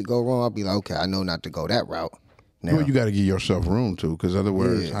if some shit go wrong, I'll be like, okay, I know not to go that route. Now, Well, you got to give yourself room to, because other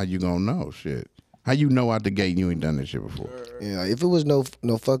words, Yeah. how you gonna know shit? How you know out the gate you ain't done this shit before? yeah, if it was no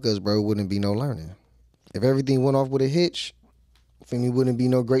fuck ups, bro, it wouldn't be no learning. If everything went off with a hitch, for me, wouldn't be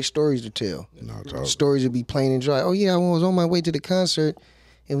no great stories to tell. No, totally. Stories would be plain and dry. Oh yeah, I was on my way to the concert,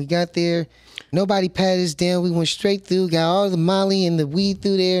 and we got there. Nobody patted us down. We went straight through, got all the Molly and the weed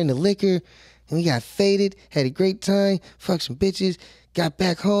through there and the liquor, and we got faded. Had a great time. Fucked some bitches. Got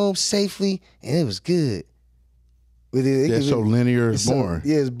back home safely, and it was good. But That's so linear. It's so- boring.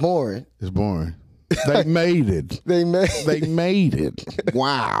 Yeah, it's boring. It's boring. They made it. They made. They made it.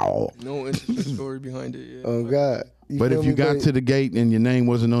 Wow. No interesting story behind it. Yeah. Oh God. But feel if you me? got But- to the gate and your name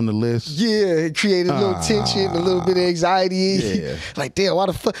wasn't on the list, yeah, it created a little tension, a little bit of anxiety. Yeah. Like, damn, why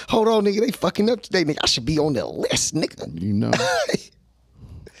the fuck? Hold on, nigga, they fucking up today, nigga. I should be on the list, nigga. you know.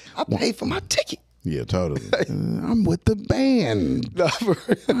 I paid for my ticket. Yeah, totally. I'm with the band. Nah, for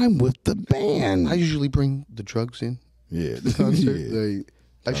real. I'm with the band. I usually bring the drugs in. Yeah. Concert. yeah. Like,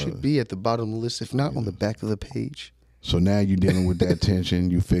 I should be at the bottom of the list, if not on the back of the page. So now you're dealing with that tension.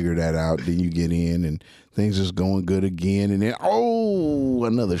 You figure that out. Then you get in, and things is going good again. And then,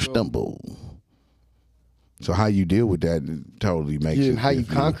 another stumble. So how you deal with that totally makes Yeah, it. and how you if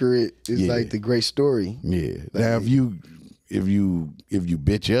conquer it is Yeah. like the great story. Yeah. Now if you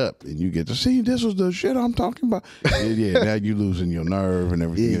bitch up and you get to see this was the shit I'm talking about. yeah. Now you losing your nerve and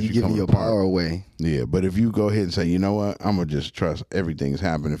everything. Yeah, else. you giving coming your apart. power away. Yeah, but if you go ahead and say, you know what, I'm gonna just trust everything's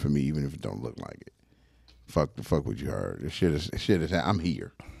happening for me, even if it don't look like it. Fuck what you heard. This shit is. I'm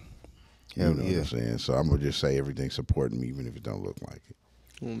here. Hell You know what yeah. I'm saying? So I'm gonna just say everything's supporting me, even if it don't look like it.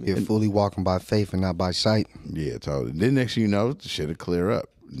 You're fully walking by faith and not by sight. Yeah, totally. Then next thing you know, the shit'll clear up.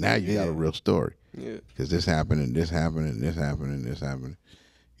 Now you got a real story. Yeah. Because this happened and this happened and this happened and this happened.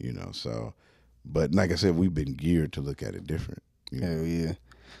 You know, so. But like I said, we've been geared to look at it different. You know? Hell yeah.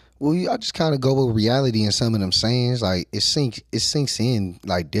 Well, I just kind of go with reality in some of them sayings. Like it sinks in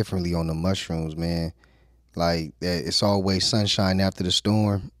like differently on the mushrooms, man. Like that, it's always sunshine after the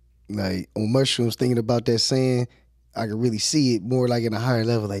storm. Like on mushrooms, thinking about that saying, I can really see it more like in a higher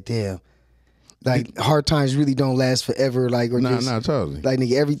level. Like damn, like hard times really don't last forever. Like or just Totally. like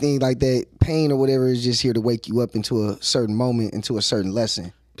nigga, everything like that pain or whatever is just here to wake you up into a certain moment, into a certain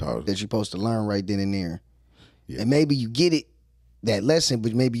lesson Totally. that you're supposed to learn right then and there. Yeah. And maybe you get it, that lesson,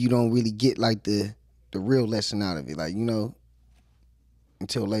 but maybe you don't really get like the real lesson out of it. Like, you know,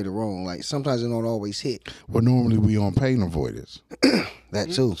 until later on. Like sometimes it don't always hit. Well, normally we on pain avoidance.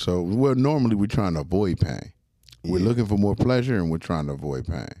 That too. So normally we're trying to avoid pain. We're looking for more pleasure and we're trying to avoid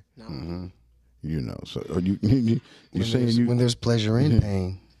pain. Mm-hmm. You know, so you saying when there's pleasure in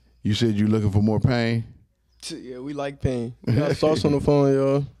pain. You said you looking for more pain? Yeah, we like pain. We got Sauce on the phone,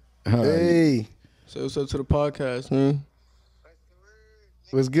 y'all. Hey. So what's up to the podcast, man?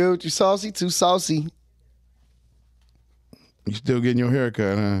 What's good with you, Saucy? Too saucy. You still getting your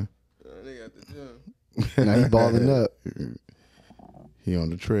haircut, huh? Nigga at the gym. Now he balling up. He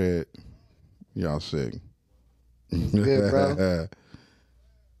on the tread. Y'all sick. Good, bro.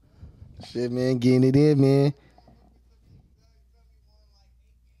 Shit, man, getting it in, man.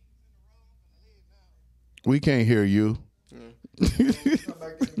 We can't hear you.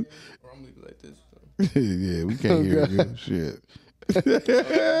 Yeah, we can't hear you. Shit.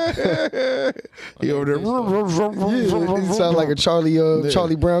 He over there. He sound like a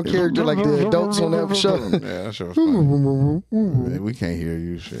Charlie Brown character, like the adults on that show. Yeah, that show's funny. Man, we can't hear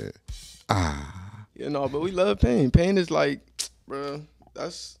you. Shit. Yeah, no, but we love pain. Pain is like, bro,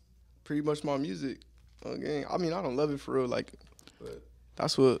 that's pretty much my music. Okay, I mean, I don't love it for real, like, but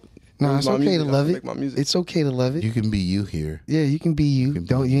that's what. Nah, it's okay to love it. It's okay to love it. You can be you here. Yeah, you can be you.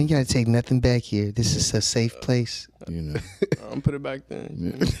 You ain't gotta take nothing back here. This is a safe place. You know. I'm put it back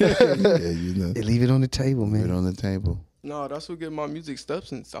then. Yeah, you know. They leave it on the table, man. Leave it on the table. No, that's what give my music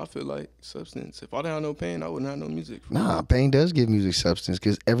substance. I feel like substance. If I didn't have no pain, I wouldn't have no music. Nah, pain does give music substance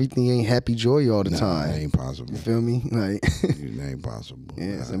because everything ain't happy joy all the time. It ain't possible. You feel me? Like it ain't possible.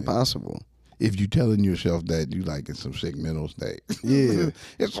 Yeah, it's impossible. If you telling yourself that you like in some sick mental state. Yeah.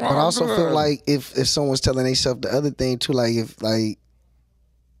 It's but I also feel like if someone's telling themselves the other thing too, like if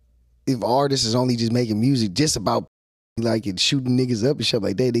artists is only just making music just about like it shooting niggas up and shit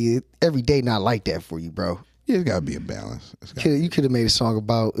like that, every day not like that for you, bro. Yeah, it's gotta be a balance. You could have made a song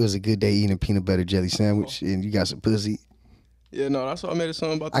about it was a good day eating a peanut butter jelly sandwich and you got some pussy. Yeah, no, that's what I made a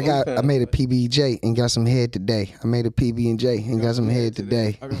song about. I made a PB&J and got some head today. I made a PB&J and got some head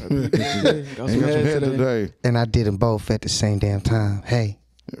today. I got some head today. And I did them both at the same damn time. Hey.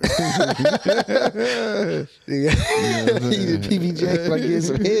 Eat a PB&J like get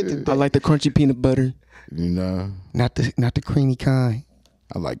some head today. I like the crunchy peanut butter. You know, not the creamy kind.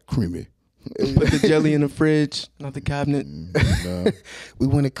 I like creamy. Put the jelly in the fridge, not the cabinet. No. We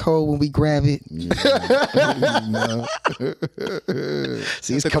want it cold when we grab it. No.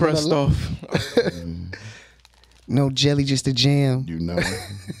 See, it's the coming crust off. No jelly, just a jam. You know,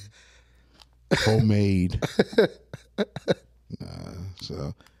 homemade.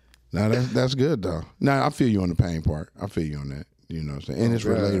 That's good though. Nah, I feel you on the pain part. I feel you on that. You know what I'm saying? And it's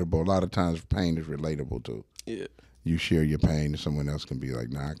relatable. A lot of times pain is relatable too. Yeah. You share your pain and someone else can be like,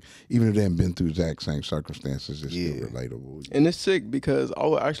 nah, even if they haven't been through the exact same circumstances, it's still relatable. And it's sick because I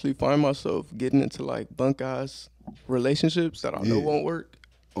would actually find myself getting into like bunk ass relationships that I know won't work.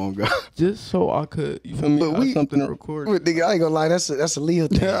 Oh God! Just so I could, you feel me? Have something to record. But nigga, I ain't gonna lie, that's a Leo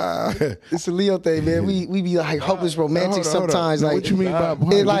thing. It's a Leo thing, man. We be like hopeless romantics sometimes. Like what you mean by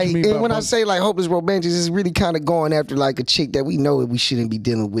when I say like hopeless romantics, it's really kind of going after like a chick that we know we shouldn't be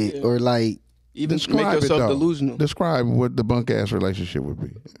dealing with, or like. Even describe make yourself it, delusional. Describe what the bunk ass relationship would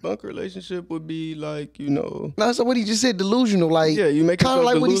be. Bunk relationship would be like, you know. No, so what he just said, delusional. Like you make kind of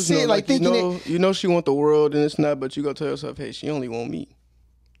like delusional. what he said, like thinking you know she want the world and it's not, but you go tell yourself, hey, she only want me,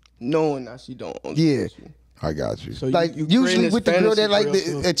 knowing that she don't. Yeah. I got you. So like you usually with the girl that like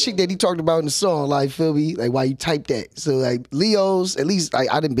a chick that he talked about in the song, like feel me, like why you type that. So like Leos, at least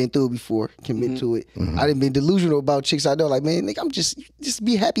like I done been through it before, commit to it. I done been delusional about chicks I know. Like man, nigga, I'm just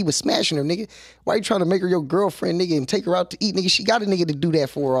be happy with smashing her, nigga. Why you trying to make her your girlfriend, nigga, and take her out to eat, nigga? She got a nigga to do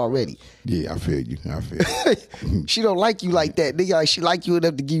that for her already. Yeah, I feel you. She don't like you like that, nigga. Like she like you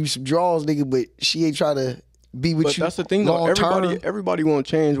enough to give you some draws, nigga, but she ain't trying to be with you. But that's the thing though. Everybody won't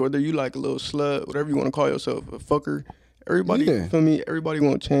change. Whether you like a little slut, whatever you want to call yourself, a fucker. Everybody, feel me? Everybody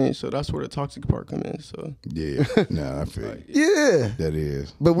won't change. So that's where the toxic part comes in. So yeah, I feel you. Yeah, that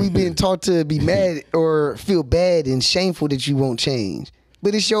is. But we've been taught to be mad or feel bad and shameful that you won't change.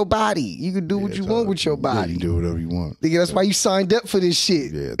 But it's your body. You can do what you want with your body. Yeah, you do whatever you want. Nigga, that's why you signed up for this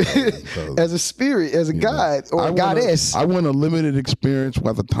shit. Yeah, totally. As a spirit, as a god or a goddess. I want a limited experience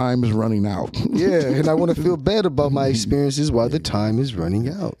while the time is running out. Yeah, and I want to feel bad about my experiences while the time is running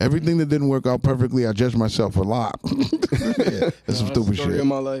out. Everything that didn't work out perfectly, I judge myself a lot. That's some stupid shit. In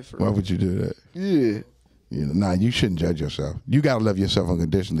my life, why would you do that? Yeah. You know, you shouldn't judge yourself. You gotta love yourself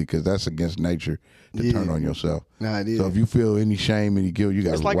unconditionally because that's against nature to turn on yourself. Nah, it is. So if you feel any shame, any guilt, you got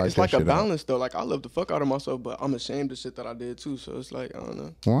to It's wipe like that shit a balance though. Like I love the fuck out of myself, but I'm ashamed of shit that I did too. So it's like I don't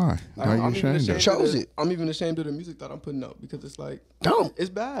know. Why? Like, Why are you ashamed of it? Chose it. I'm even ashamed of the music that I'm putting out because it's like Don't. It's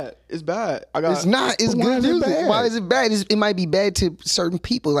bad. It's bad. I got. It's not. It's Why good is it music. bad? Why is it bad? It might be bad to certain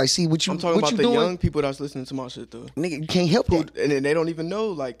people. Like, see what you. I'm talking what about you the doing? young people that's listening to my shit though. Nigga, you can't help that. And then they don't even know.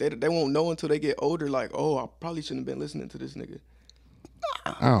 Like they won't know until they get older. Like, oh, I probably shouldn't have been listening to this nigga.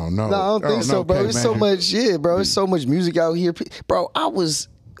 I don't know. No, I don't think so, bro. K There's so Maajor. much shit, bro. There's so much music out here. Bro, I was,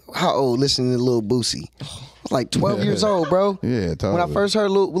 how old listening to Lil Boosie? I was like 12 years old, bro. Yeah, totally. When I first heard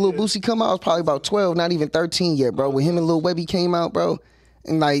Lil Boosie come out, I was probably about 12, not even 13 yet, bro. When him and Lil Webby came out, bro.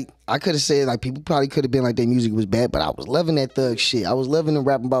 And like, I could have said, like, people probably could have been like their music was bad, but I was loving that thug shit. I was loving them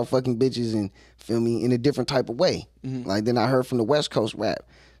rapping about fucking bitches and, feel me, in a different type of way. Like, then I heard from the West Coast rap.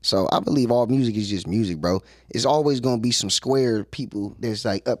 So I believe all music is just music, bro. It's always gonna be some square people that's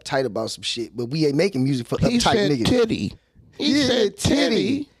like uptight about some shit, but we ain't making music for He uptight said niggas. titty. He said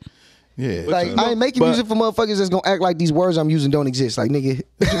titty. Yeah. Like I ain't making music for motherfuckers that's gonna act like these words I'm using don't exist. Like nigga,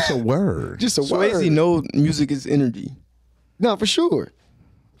 It's just a word. just a word. Swayze know music is energy. No, for sure.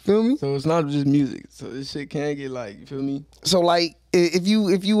 Feel me? So it's not just music. So this shit can get like, you feel me? So like if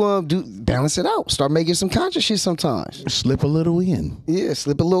you do balance it out, start making some conscious shit sometimes. Slip a little in. Yeah,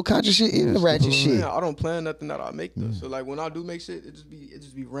 slip a little conscious shit in the ratchet shit. Yeah, I don't plan nothing that I make though. So like when I do make shit, it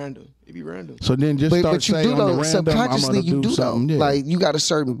just be random. It be random. So then just start But you saying do on the though, random, subconsciously I'm gonna you do though. something. Yeah. Like you got a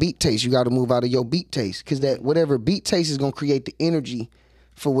certain beat taste. You got to move out of your beat taste because that whatever beat taste is gonna create the energy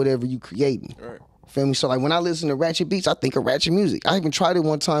for whatever you creating. Right. Feel me? So like when I listen to ratchet beats, I think of ratchet music. I even tried it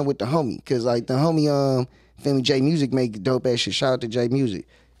one time with the homie because like the homie feel me, J Music make dope ass shit. Shout out to J Music.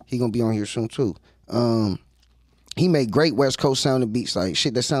 He gonna be on here soon too. He made great West Coast sounding beats, like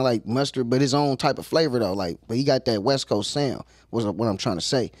shit that sound like mustard, but his own type of flavor though. Like, but he got that West Coast sound. Was what I'm trying to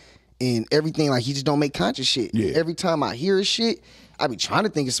say. And everything, like he just don't make conscious shit. Yeah. Every time I hear his shit, I be trying to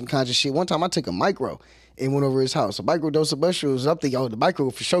think of some conscious shit. One time I took a micro and went over his house. A microdose of mushrooms. I'm thinking, oh, the micro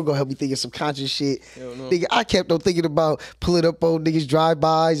for sure gonna help me think of some conscious shit. Nigga, I kept on thinking about pulling up on niggas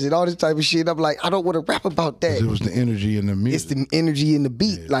drive-bys and all this type of shit. I'm like, I don't want to rap about that. It was the energy in the It's music. the energy in the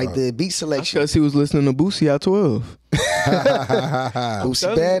beat, like the beat selection. Because he was listening to Boosie at 12.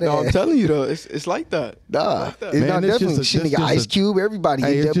 Boosie badass. No, I'm telling you though, it's like that. Nah, Like that. it's Man, not it's definitely just a- shit. it's Nigga, just Ice a- Cube, everybody.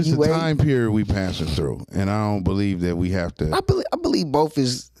 Hey, it's just a NWA. time period we passing through, and I don't believe that we have to. I believe both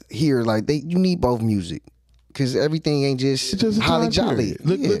is here. Like you need both music because everything ain't just, It's just a holly time jolly.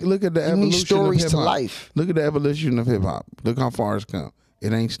 period. Look at the You evolution need stories of to hip-hop. life. Look at the evolution of hip hop. Look how far it's come.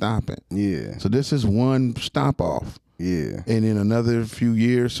 It ain't stopping. Yeah, So this is one stop off, yeah. and in another few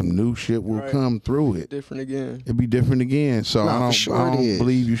years, some new shit will Right. come through it. Different again. It'd be different again. So Nah, I for don't, sure I it don't is.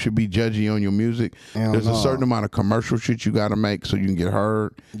 believe you should be judgy on your music. Hell There's no. a certain amount of commercial shit you got to make so you can get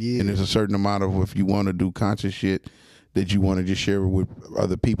heard. Yeah. And there's a certain amount of if you want to do conscious shit that you want to just share with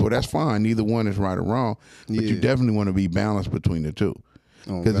other people. That's fine. Neither one is right or wrong. But you Yeah. definitely want to be balanced between the two.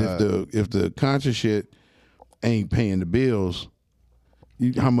 Oh, Because God. if the conscious shit ain't paying the bills,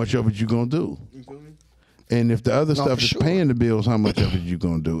 how much of it you gonna do? You feel me? And if the other No, stuff for is sure. paying the bills, how much of it you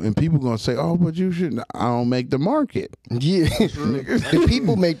gonna do? And people gonna say, "Oh, but you shouldn't." I don't make the market. Yeah, the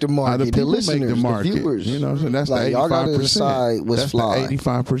people make the market. The The, people listeners, make the market. viewers. You know, so that's Like, the y'all gotta 85%. decide what's That's fly. the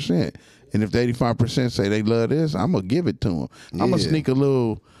 85%. And if the 85% say they love this, I'm gonna give it to them. I'm gonna Yeah. sneak a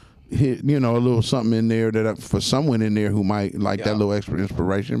little hit, a little something in there for someone in there who might like that little extra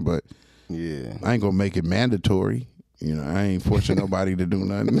inspiration. But Yeah. I ain't gonna make it mandatory. I ain't forcing nobody to do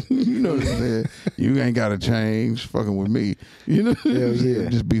nothing. You know what I'm saying? You ain't gotta change fucking with me. yeah.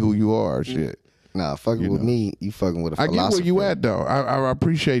 Just be who you are. Shit. Nah, fucking with me, you fucking with a I philosopher. get where you at though. I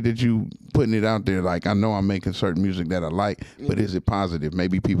appreciate that you putting it out there. Like I know I'm making certain music that I like, but is it positive?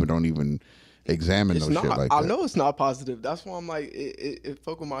 Maybe people don't even examine It's no not. shit like I that. know it's not positive. That's why I'm like, it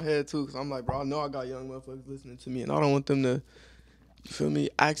fuck with my head too. Cause I'm like, bro, I know I got young motherfuckers listening to me, and I don't want them to, you feel me,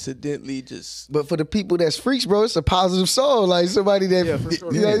 accidentally just. But for the people that's freaks, bro, it's a positive song. Like somebody that, Yeah, for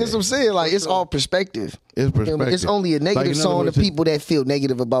sure. that's what I'm saying. Like it's all perspective. It's perspective. It's only a Like, negative in other song words, to people that feel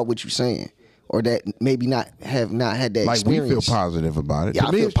negative about what you're saying, or that maybe not had that like we experience. feel positive about it. Yeah, To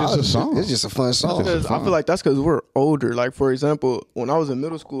I me, feel it's just a positive. song. It's just a fun song. Because I feel like that's because we're older. Like for example, when I was in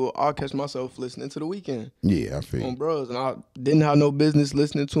middle school, I'll catch myself listening to The Weeknd Yeah, I feel. on Bros, and I didn't have no business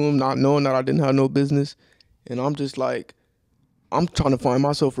listening to him, not knowing that I didn't have no business, and I'm just like, I'm trying to find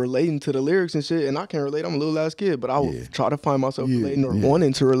myself relating to the lyrics and shit, and I can't relate. I'm a little ass kid, but I would try to find myself relating or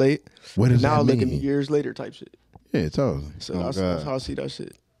wanting to relate. What does now that look at me mean? years later type shit. Yeah, totally. So that's how I see that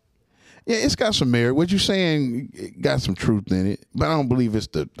shit. Yeah, it's got some merit. What you're saying it got some truth in it, but I don't believe it's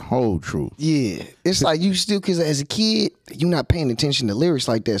the whole truth. Yeah, it's like you still, because as a kid, you're not paying attention to lyrics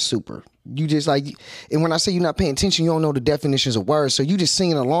like that super. You just like, and when I say you're not paying attention, you don't know the definitions of words. So you just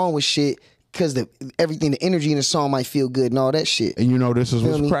singing along with shit because everything, the energy in the song might feel good and all that shit. And you know this is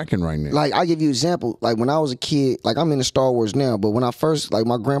what's cracking right now. Like, I give you an example. Like, when I was a kid, like, I'm into Star Wars now, but when I first, like,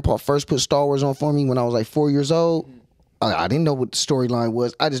 my grandpa first put Star Wars on for me when I was like 4 years old, I didn't know what the storyline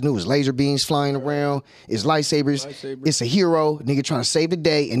was. I just knew it was laser beams flying around, it's lightsabers, it's a hero, nigga trying to save the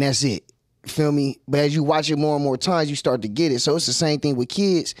day, and that's it. Feel me? But as you watch it more and more times, you start to get it. So it's the same thing with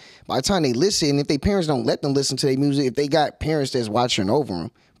kids. By the time they listen, if their parents don't let them listen to their music, if they got parents that's watching over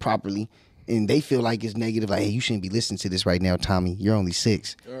them properly, and they feel like it's negative, like, hey, you shouldn't be listening to this right now, Tommy. You're only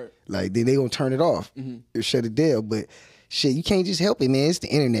 6. Right. Like, then they gonna turn it off or shut it down. But shit, you can't just help it, man. It's the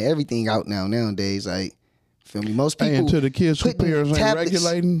internet. Everything out nowadays. Like, feel me? Most people. And to the kids who parents ain't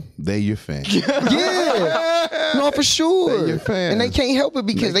regulating, they your fan. Yeah. No, for sure. They your fans. And they can't help it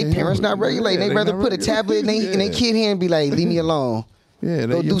because they parents not regulating. They rather put a tablet in their kid hand and be like, leave me alone. Yeah,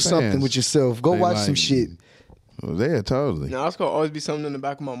 go do something with yourself. Go watch some shit. Well, yeah, totally. Now, that's gonna always be something in the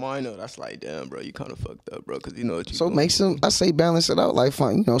back of my mind though. That's like, damn, bro, you kind of fucked up, bro, because you know what you. So make some. I say balance it out. Like,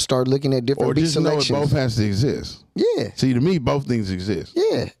 fine, start looking at different beat selections. Know it both has to exist. Yeah. See, to me, both things exist.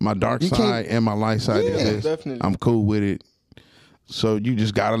 Yeah. My dark side and my light side exist. Definitely. I'm cool with it. So you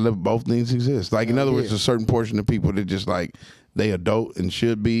just gotta let both things exist. Like, in other words, a certain portion of people that just like they adult and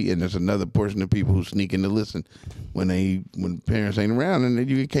should be, and there's another portion of people who sneak in to listen when parents ain't around, and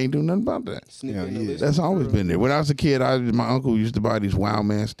you can't do nothing about that. That's always been there. When I was a kid, my uncle used to buy these Wild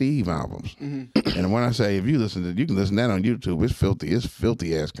Man Steve albums, and when I say if you listen to, you can listen to that on YouTube. It's filthy. It's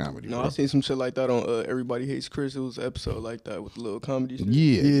filthy ass comedy. No, I seen some shit like that on Everybody Hates Chris. It was an episode like that with the little comedy shit.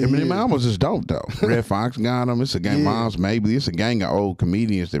 Yeah. I mean, them albums is dope though. Red Fox got them. It's a gang. Moms Maybe. It's a gang of old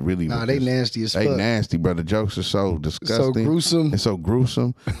comedians that really. Nah, they nasty as fuck. They nasty, bro. The jokes are so disgusting. So gruesome. It's so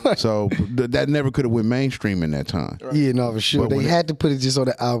gruesome. So that never could have went mainstream in that time. Right. Yeah, no, for sure. They had to put it just on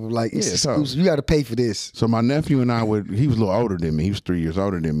the album. Like, it's exclusive. You got to pay for this. So my nephew and I he was a little older than me. He was 3 years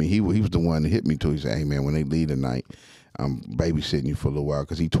older than me. He was the one that hit me too. He said, hey, man, when they leave tonight, I'm babysitting you for a little while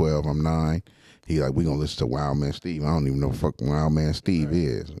because he's 12, I'm 9. He like, we going to listen to Wild Man Steve. I don't even know what fucking Wild Man Steve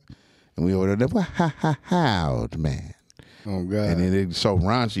is. And we ordered that, Wild Man. Oh, God. And then it's so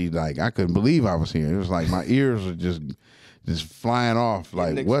raunchy, like, I couldn't believe I was hearing. It was like my ears were just flying off.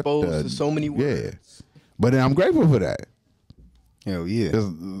 Like, what to so many words. Yeah. But I'm grateful for that. Hell yeah. Because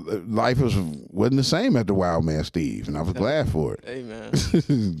life wasn't the same after Wild Man Steve, and I was glad for it. Hey, man.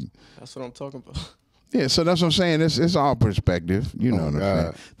 That's what I'm talking about. Yeah, so that's what I'm saying. It's all perspective. You know what I'm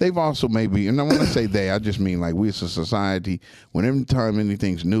saying? They've also maybe, and when I say they, I just mean like we as a society, whenever time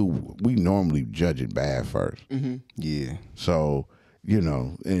anything's new, we normally judge it bad first. Yeah. So,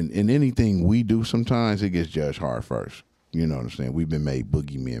 in anything we do sometimes, it gets judged hard first. You know what I'm saying? We've been made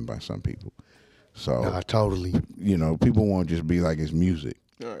boogeymen by some people. So totally. People won't just be like it's music.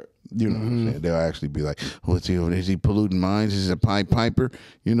 All right. You know what I'm saying? They'll actually be like, what's he over there? Is he polluting minds? Is he a pipe piper?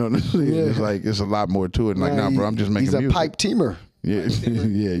 You know what I'm saying? Yeah. It's like, it's a lot more to it. Like, nah, bro, I'm just making music. He's a pipe teamer. Yeah,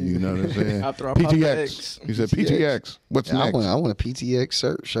 yeah, you know what I'm saying? After I PTX. He said PTX. What's next? I want a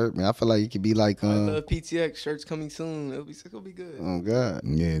PTX shirt, man. I feel like it could be like. I love PTX shirts coming soon. It'll be good. Oh God.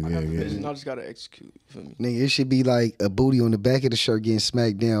 Yeah. I just gotta execute. You feel me? Nigga, it should be like a booty on the back of the shirt getting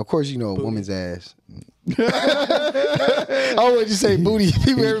smacked down. Of course, a woman's ass. I wouldn't just say booty.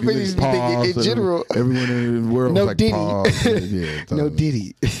 People, everybody just think in general. Everyone in the world no like Diddy. Yeah, no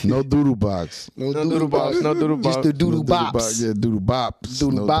Diddy. No doodle box. No doodle box. No doodle box. Just the doodle bops. Yeah, doodle bops.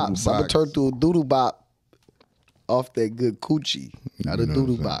 Doodle bops. I'm gonna turn to a doodle bop off that good coochie. Not a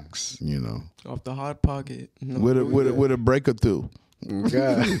doodle box. Off the hot pocket. No, with a breaker through. Oh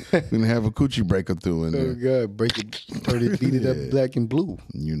God. We're gonna have a coochie breaker through in there. Oh God, break it, turn it, beat it up black and blue.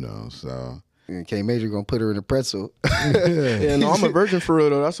 So. And K Maajor gonna put her in a pretzel. Yeah, no, I'm a virgin for real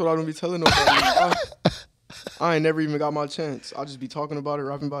though. That's what I don't be telling nobody. I ain't never even got my chance. I'll just be talking about it,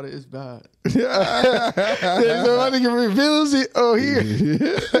 rapping about it. It's bad. So my nigga reveals it on here.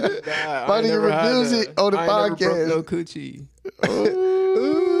 My nigga reveals it on the podcast. Never broke no coochie.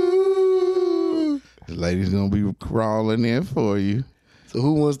 The lady's gonna be crawling in for you. So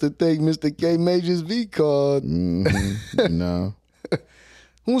who wants to take Mr. K Maajor's V card? No.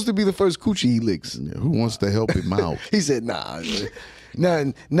 Who wants to be the first coochie he licks? Yeah, who wants to help him out? He said, nah.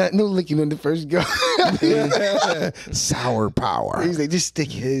 No licking on the first go. Sour power. He's like, just stick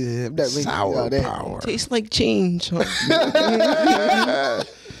it. I'm not sour power. Tastes like change. Huh?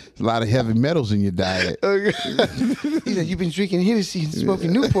 A lot of heavy metals in your diet. He's like, you've been drinking Hennessy and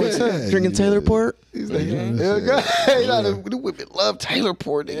smoking Newports, huh? Drinking Taylor Port? He's like, the women love Taylor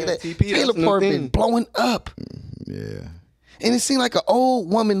Port. Yeah, Taylor Port been blowing up. Yeah. And it seemed like an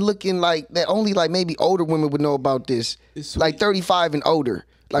old woman looking like that only like maybe older women would know about this. Like 35 and older.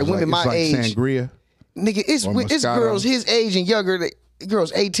 Like women my like age. Sangria. Nigga, it's Moscato. girls his age and younger.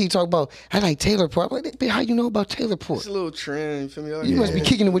 Girls 18 talk about, I like Taylor Port. I'm like, bitch, how you know about Taylor Port? It's a little trend. You feel me? Like, You must be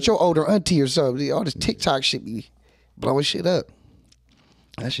kicking it with your older auntie or something. All this TikTok shit be blowing shit up.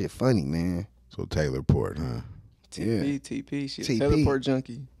 That shit funny, man. So Taylor Port, huh? TP, shit. TP. Teleport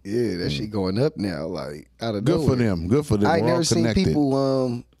junkie. Yeah, that shit going up now. Like out of Good nowhere. for them. Good for them. I ain't We're all never seen connected. people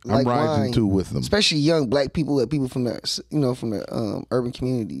like I'm rising wine, too with them. especially young black people, people from the from the urban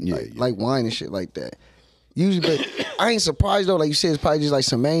community, Yeah, like wine and shit like that. Usually, but I ain't surprised though. Like you said, it's probably just like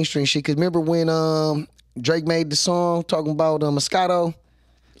some mainstream shit. Cause remember when Drake made the song talking about Moscato,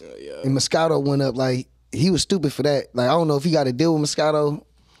 and Moscato went up like he was stupid for that. Like I don't know if he got to deal with Moscato.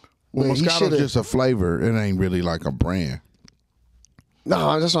 Well, but he Moscato's shoulda- just a flavor. It ain't really like a brand.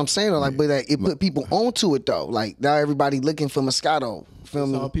 No, that's what I'm saying. Though. Like, but like, it put people onto it though. Like now everybody looking for Moscato. Feel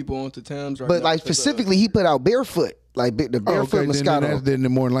me? All people on to Thames right But now like because, specifically, he put out Barefoot, like the Barefoot Moscato. Then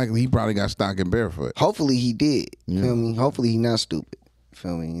more than likely he probably got stock in Barefoot. Hopefully he did. Feel me? Hopefully he not stupid.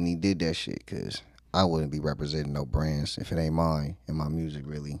 Feel me? And he did that shit because I wouldn't be representing no brands if it ain't mine and my music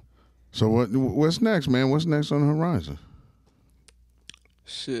really. So what's next, man? What's next on the horizon?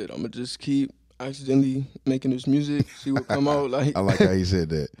 shit, I'm gonna just keep accidentally making this music, see what come out. Like, I like how you said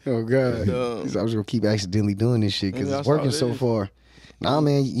that. Oh God, And, I was gonna keep accidentally doing this shit because Yeah, it's that's how working it so is. far. Nah,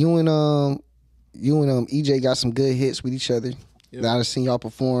 man, you and EJ got some good hits with each other. Yep. I done seen y'all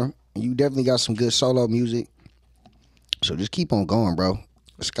perform. And you definitely got some good solo music. So just keep on going, bro.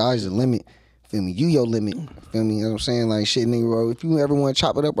 The sky's the limit. Feel me? You your limit. Feel me? You know what I'm saying? Like shit, nigga, bro. If you ever want to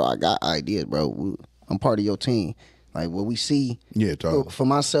chop it up, bro, I got ideas, bro. I'm part of your team. Like what we see. Yeah, totally. For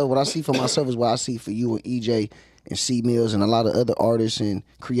myself, what I see for myself is what I see for you and EJ and C Mills and a lot of other artists and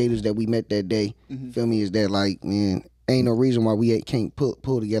creators that we met that day. Feel me? Is that like, man, ain't no reason why we can't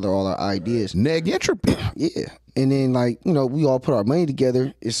pull together all our ideas. Neg entropy. Yeah. And then like, you know, we all put our money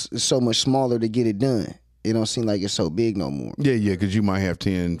together. It's so much smaller to get it done. It don't seem like it's so big no more. Yeah, because you might have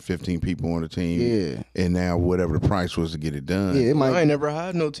 10, 15 people on the team. Yeah. And now whatever the price was to get it done. Yeah, it I might. ain't never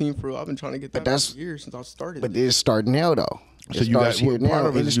had no team for real. I've been trying to get that that's- for years since I started. But it's starting now though. So It you starts got- here part now,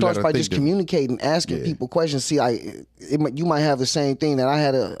 of it and it is you starts gotta by think just that- communicating, asking Yeah. people questions. See, you might have the same thing that I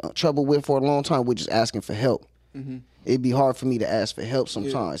had trouble with for a long time, which is asking for help. It'd be hard for me to ask for help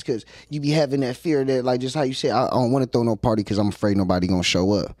sometimes because you be having that fear that, like, just how you said, I don't want to throw no party because I'm afraid nobody gonna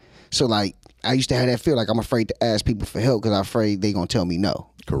show up. So like, I used to have that fear, like I'm afraid to ask people for help because I'm afraid they gonna tell me no,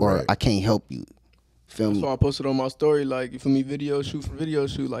 or Correct. I can't help you. Feel That's me? why I posted on my story, like, you feel me, video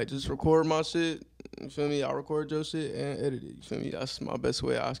shoot, like, just record my shit, you feel me, I record your shit and edit it, you feel me, that's my best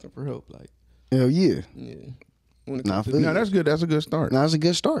way of asking for help, like, Hell yeah. yeah. When it Nah, I comes to feel you. No, that's good. That's a good start. Now it's a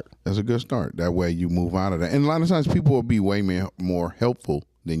good start. That's a good start. That way you move out of that. And a lot of times people will be way more helpful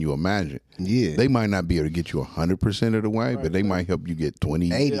than you imagine. Yeah. They might not be able to get you 100% of the way, but they might help you get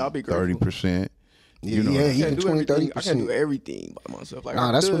 20, 80, yeah, I'll be grateful. 30%. Yeah, know, yeah, I even can't do 20, everything. I can't 30%. do everything by myself. Like, Nah,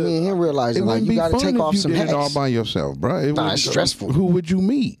 I that's what could. me and him It realizing. Like, wouldn't you be got to fun take if off you some did it all hats. by yourself, bro. Nah, it's stressful. Who would you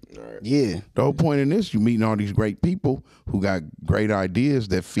meet? Yeah. The whole point in this, you meeting all these great people who got great ideas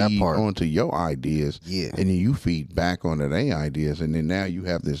that feed part. onto your ideas. Yeah. And then you feed back onto their ideas. And then now you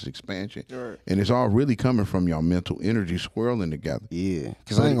have this expansion. Right. And it's all really coming from your mental energy swirling together. Yeah,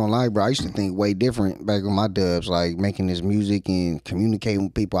 because I ain't gonna lie, bro. I used to think way different back with my dubs, like making this music and communicating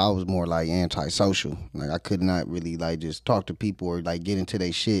with people. I was more like antisocial. Like I could not really like just talk to people or like get into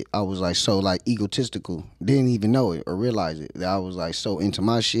their shit. I was like so like egotistical. Didn't even know it or realize it. That I was like so into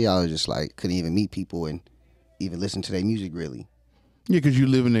my shit. I was just like couldn't even meet people and even listen to their music really. Yeah, because you're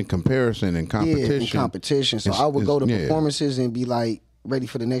living in comparison and competition. Yeah, in competition. So It's- I would go to yeah. performances and be like ready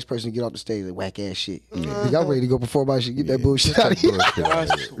for the next person to get off the stage and whack ass shit. Like, I'm ready to go perform my shit. Get that bullshit out of here.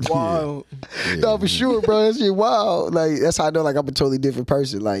 That's wild. No, for sure, bro. That shit wild. Like that's how I know like I'm a totally different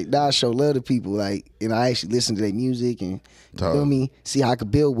person. Like now I show love to people. Like and I actually listen to their music and feel me, see how I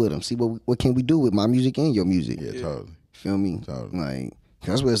could build with them. See what can we do with my music and your music. Yeah, totally. Feel me? Totally. Like 'cause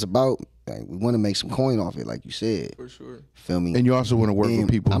that's what it's about. Like we want to make some coin off it, like you said. For sure. Feel me? And you also want to work And with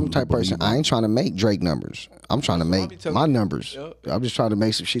people. I'm who the type of person. believe I ain't trying to make Drake numbers. I'm trying to what I be make telling my you. numbers. Yep. I'm just trying to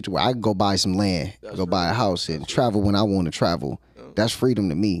make some shit to where I can go buy some land, go buy a house, and travel when I want to travel. That's freedom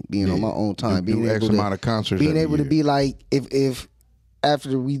to me. Being on my own time, do being X able amount of concerts being every able to year. be like, if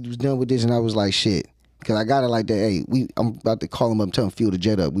after we was done with this, and I was like, shit, because I got it like that. Hey, I'm about to call him up, tell him fuel the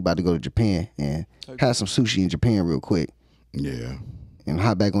jet up. We about to go to Japan and have some sushi in Japan real quick, Yeah. and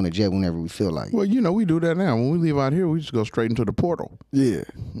hop back on the jet whenever we feel like. Well, you know, we do that now. When we leave out here, we just go straight into the portal. Yeah.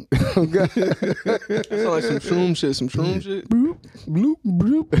 That sound like some shroom shit, Bloop, bloop,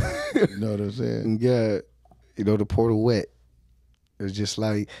 bloop. You know what I'm saying? Yeah, you know the portal wet. It's just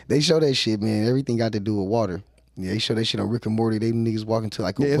like they show that shit, man. Everything got to do with water. Yeah, they show that shit on Rick and Morty. They niggas walking to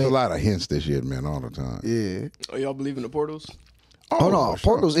like a Yeah, it's a wet. lot of hints this shit, man, all the time. Yeah. Oh, y'all believe in the portals? Oh no,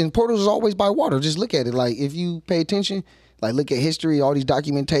 for sure. portals is always by water. Just look at it. Like if you pay attention, like look at history, all these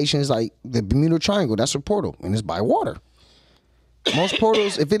documentations, like the Bermuda Triangle, that's a portal, and it's by water. Most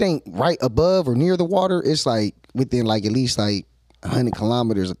portals, if it ain't right above or near the water, it's like within like at least like 100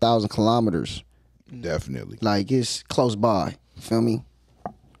 kilometers, 1,000 kilometers. Definitely. Like it's close by. Feel me?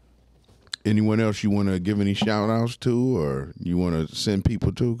 Anyone else you want to give any shout outs to, or you want to send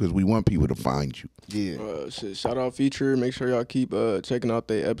people to? Because we want people to find you. Yeah. Shit, shout out Feature. Make sure y'all keep checking out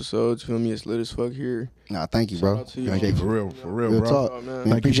their episodes. Feel me? It's lit as fuck here. Nah, thank you, Shout bro. out to you. Thank you for real, Real bro. talk. Oh, man. Man, Thank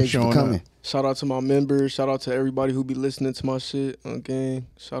you for appreciate you showing for up. coming. Shout out to my members. Shout out to everybody who be listening to my shit. Okay.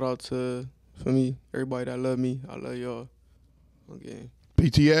 Shout out to, for me, everybody that love me. I love y'all. Okay.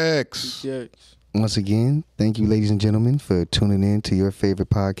 PTX. Yeah. Once again, thank you, ladies and gentlemen, for tuning in to your favorite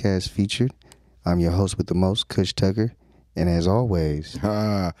podcast, Featured. I'm your host with the most, Kush Tucker. And as always,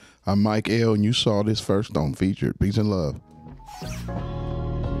 Hi, I'm Mike L, and you saw this first on Featured. Peace and love.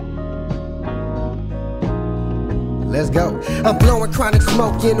 let's go. I'm blowing chronic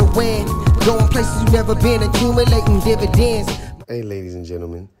smoke in the wind, going places you've never been, accumulating dividends. Hey, ladies and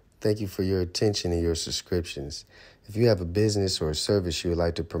gentlemen, thank you for your attention and your subscriptions. If you have a business or a service you would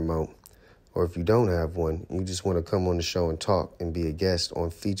like to promote, or if you don't have one, you just want to come on the show and talk and be a guest on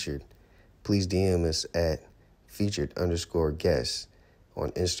Featured, please DM us at featured_guests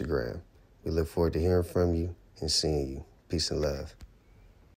on Instagram. We look forward to hearing from you and seeing you. Peace and love.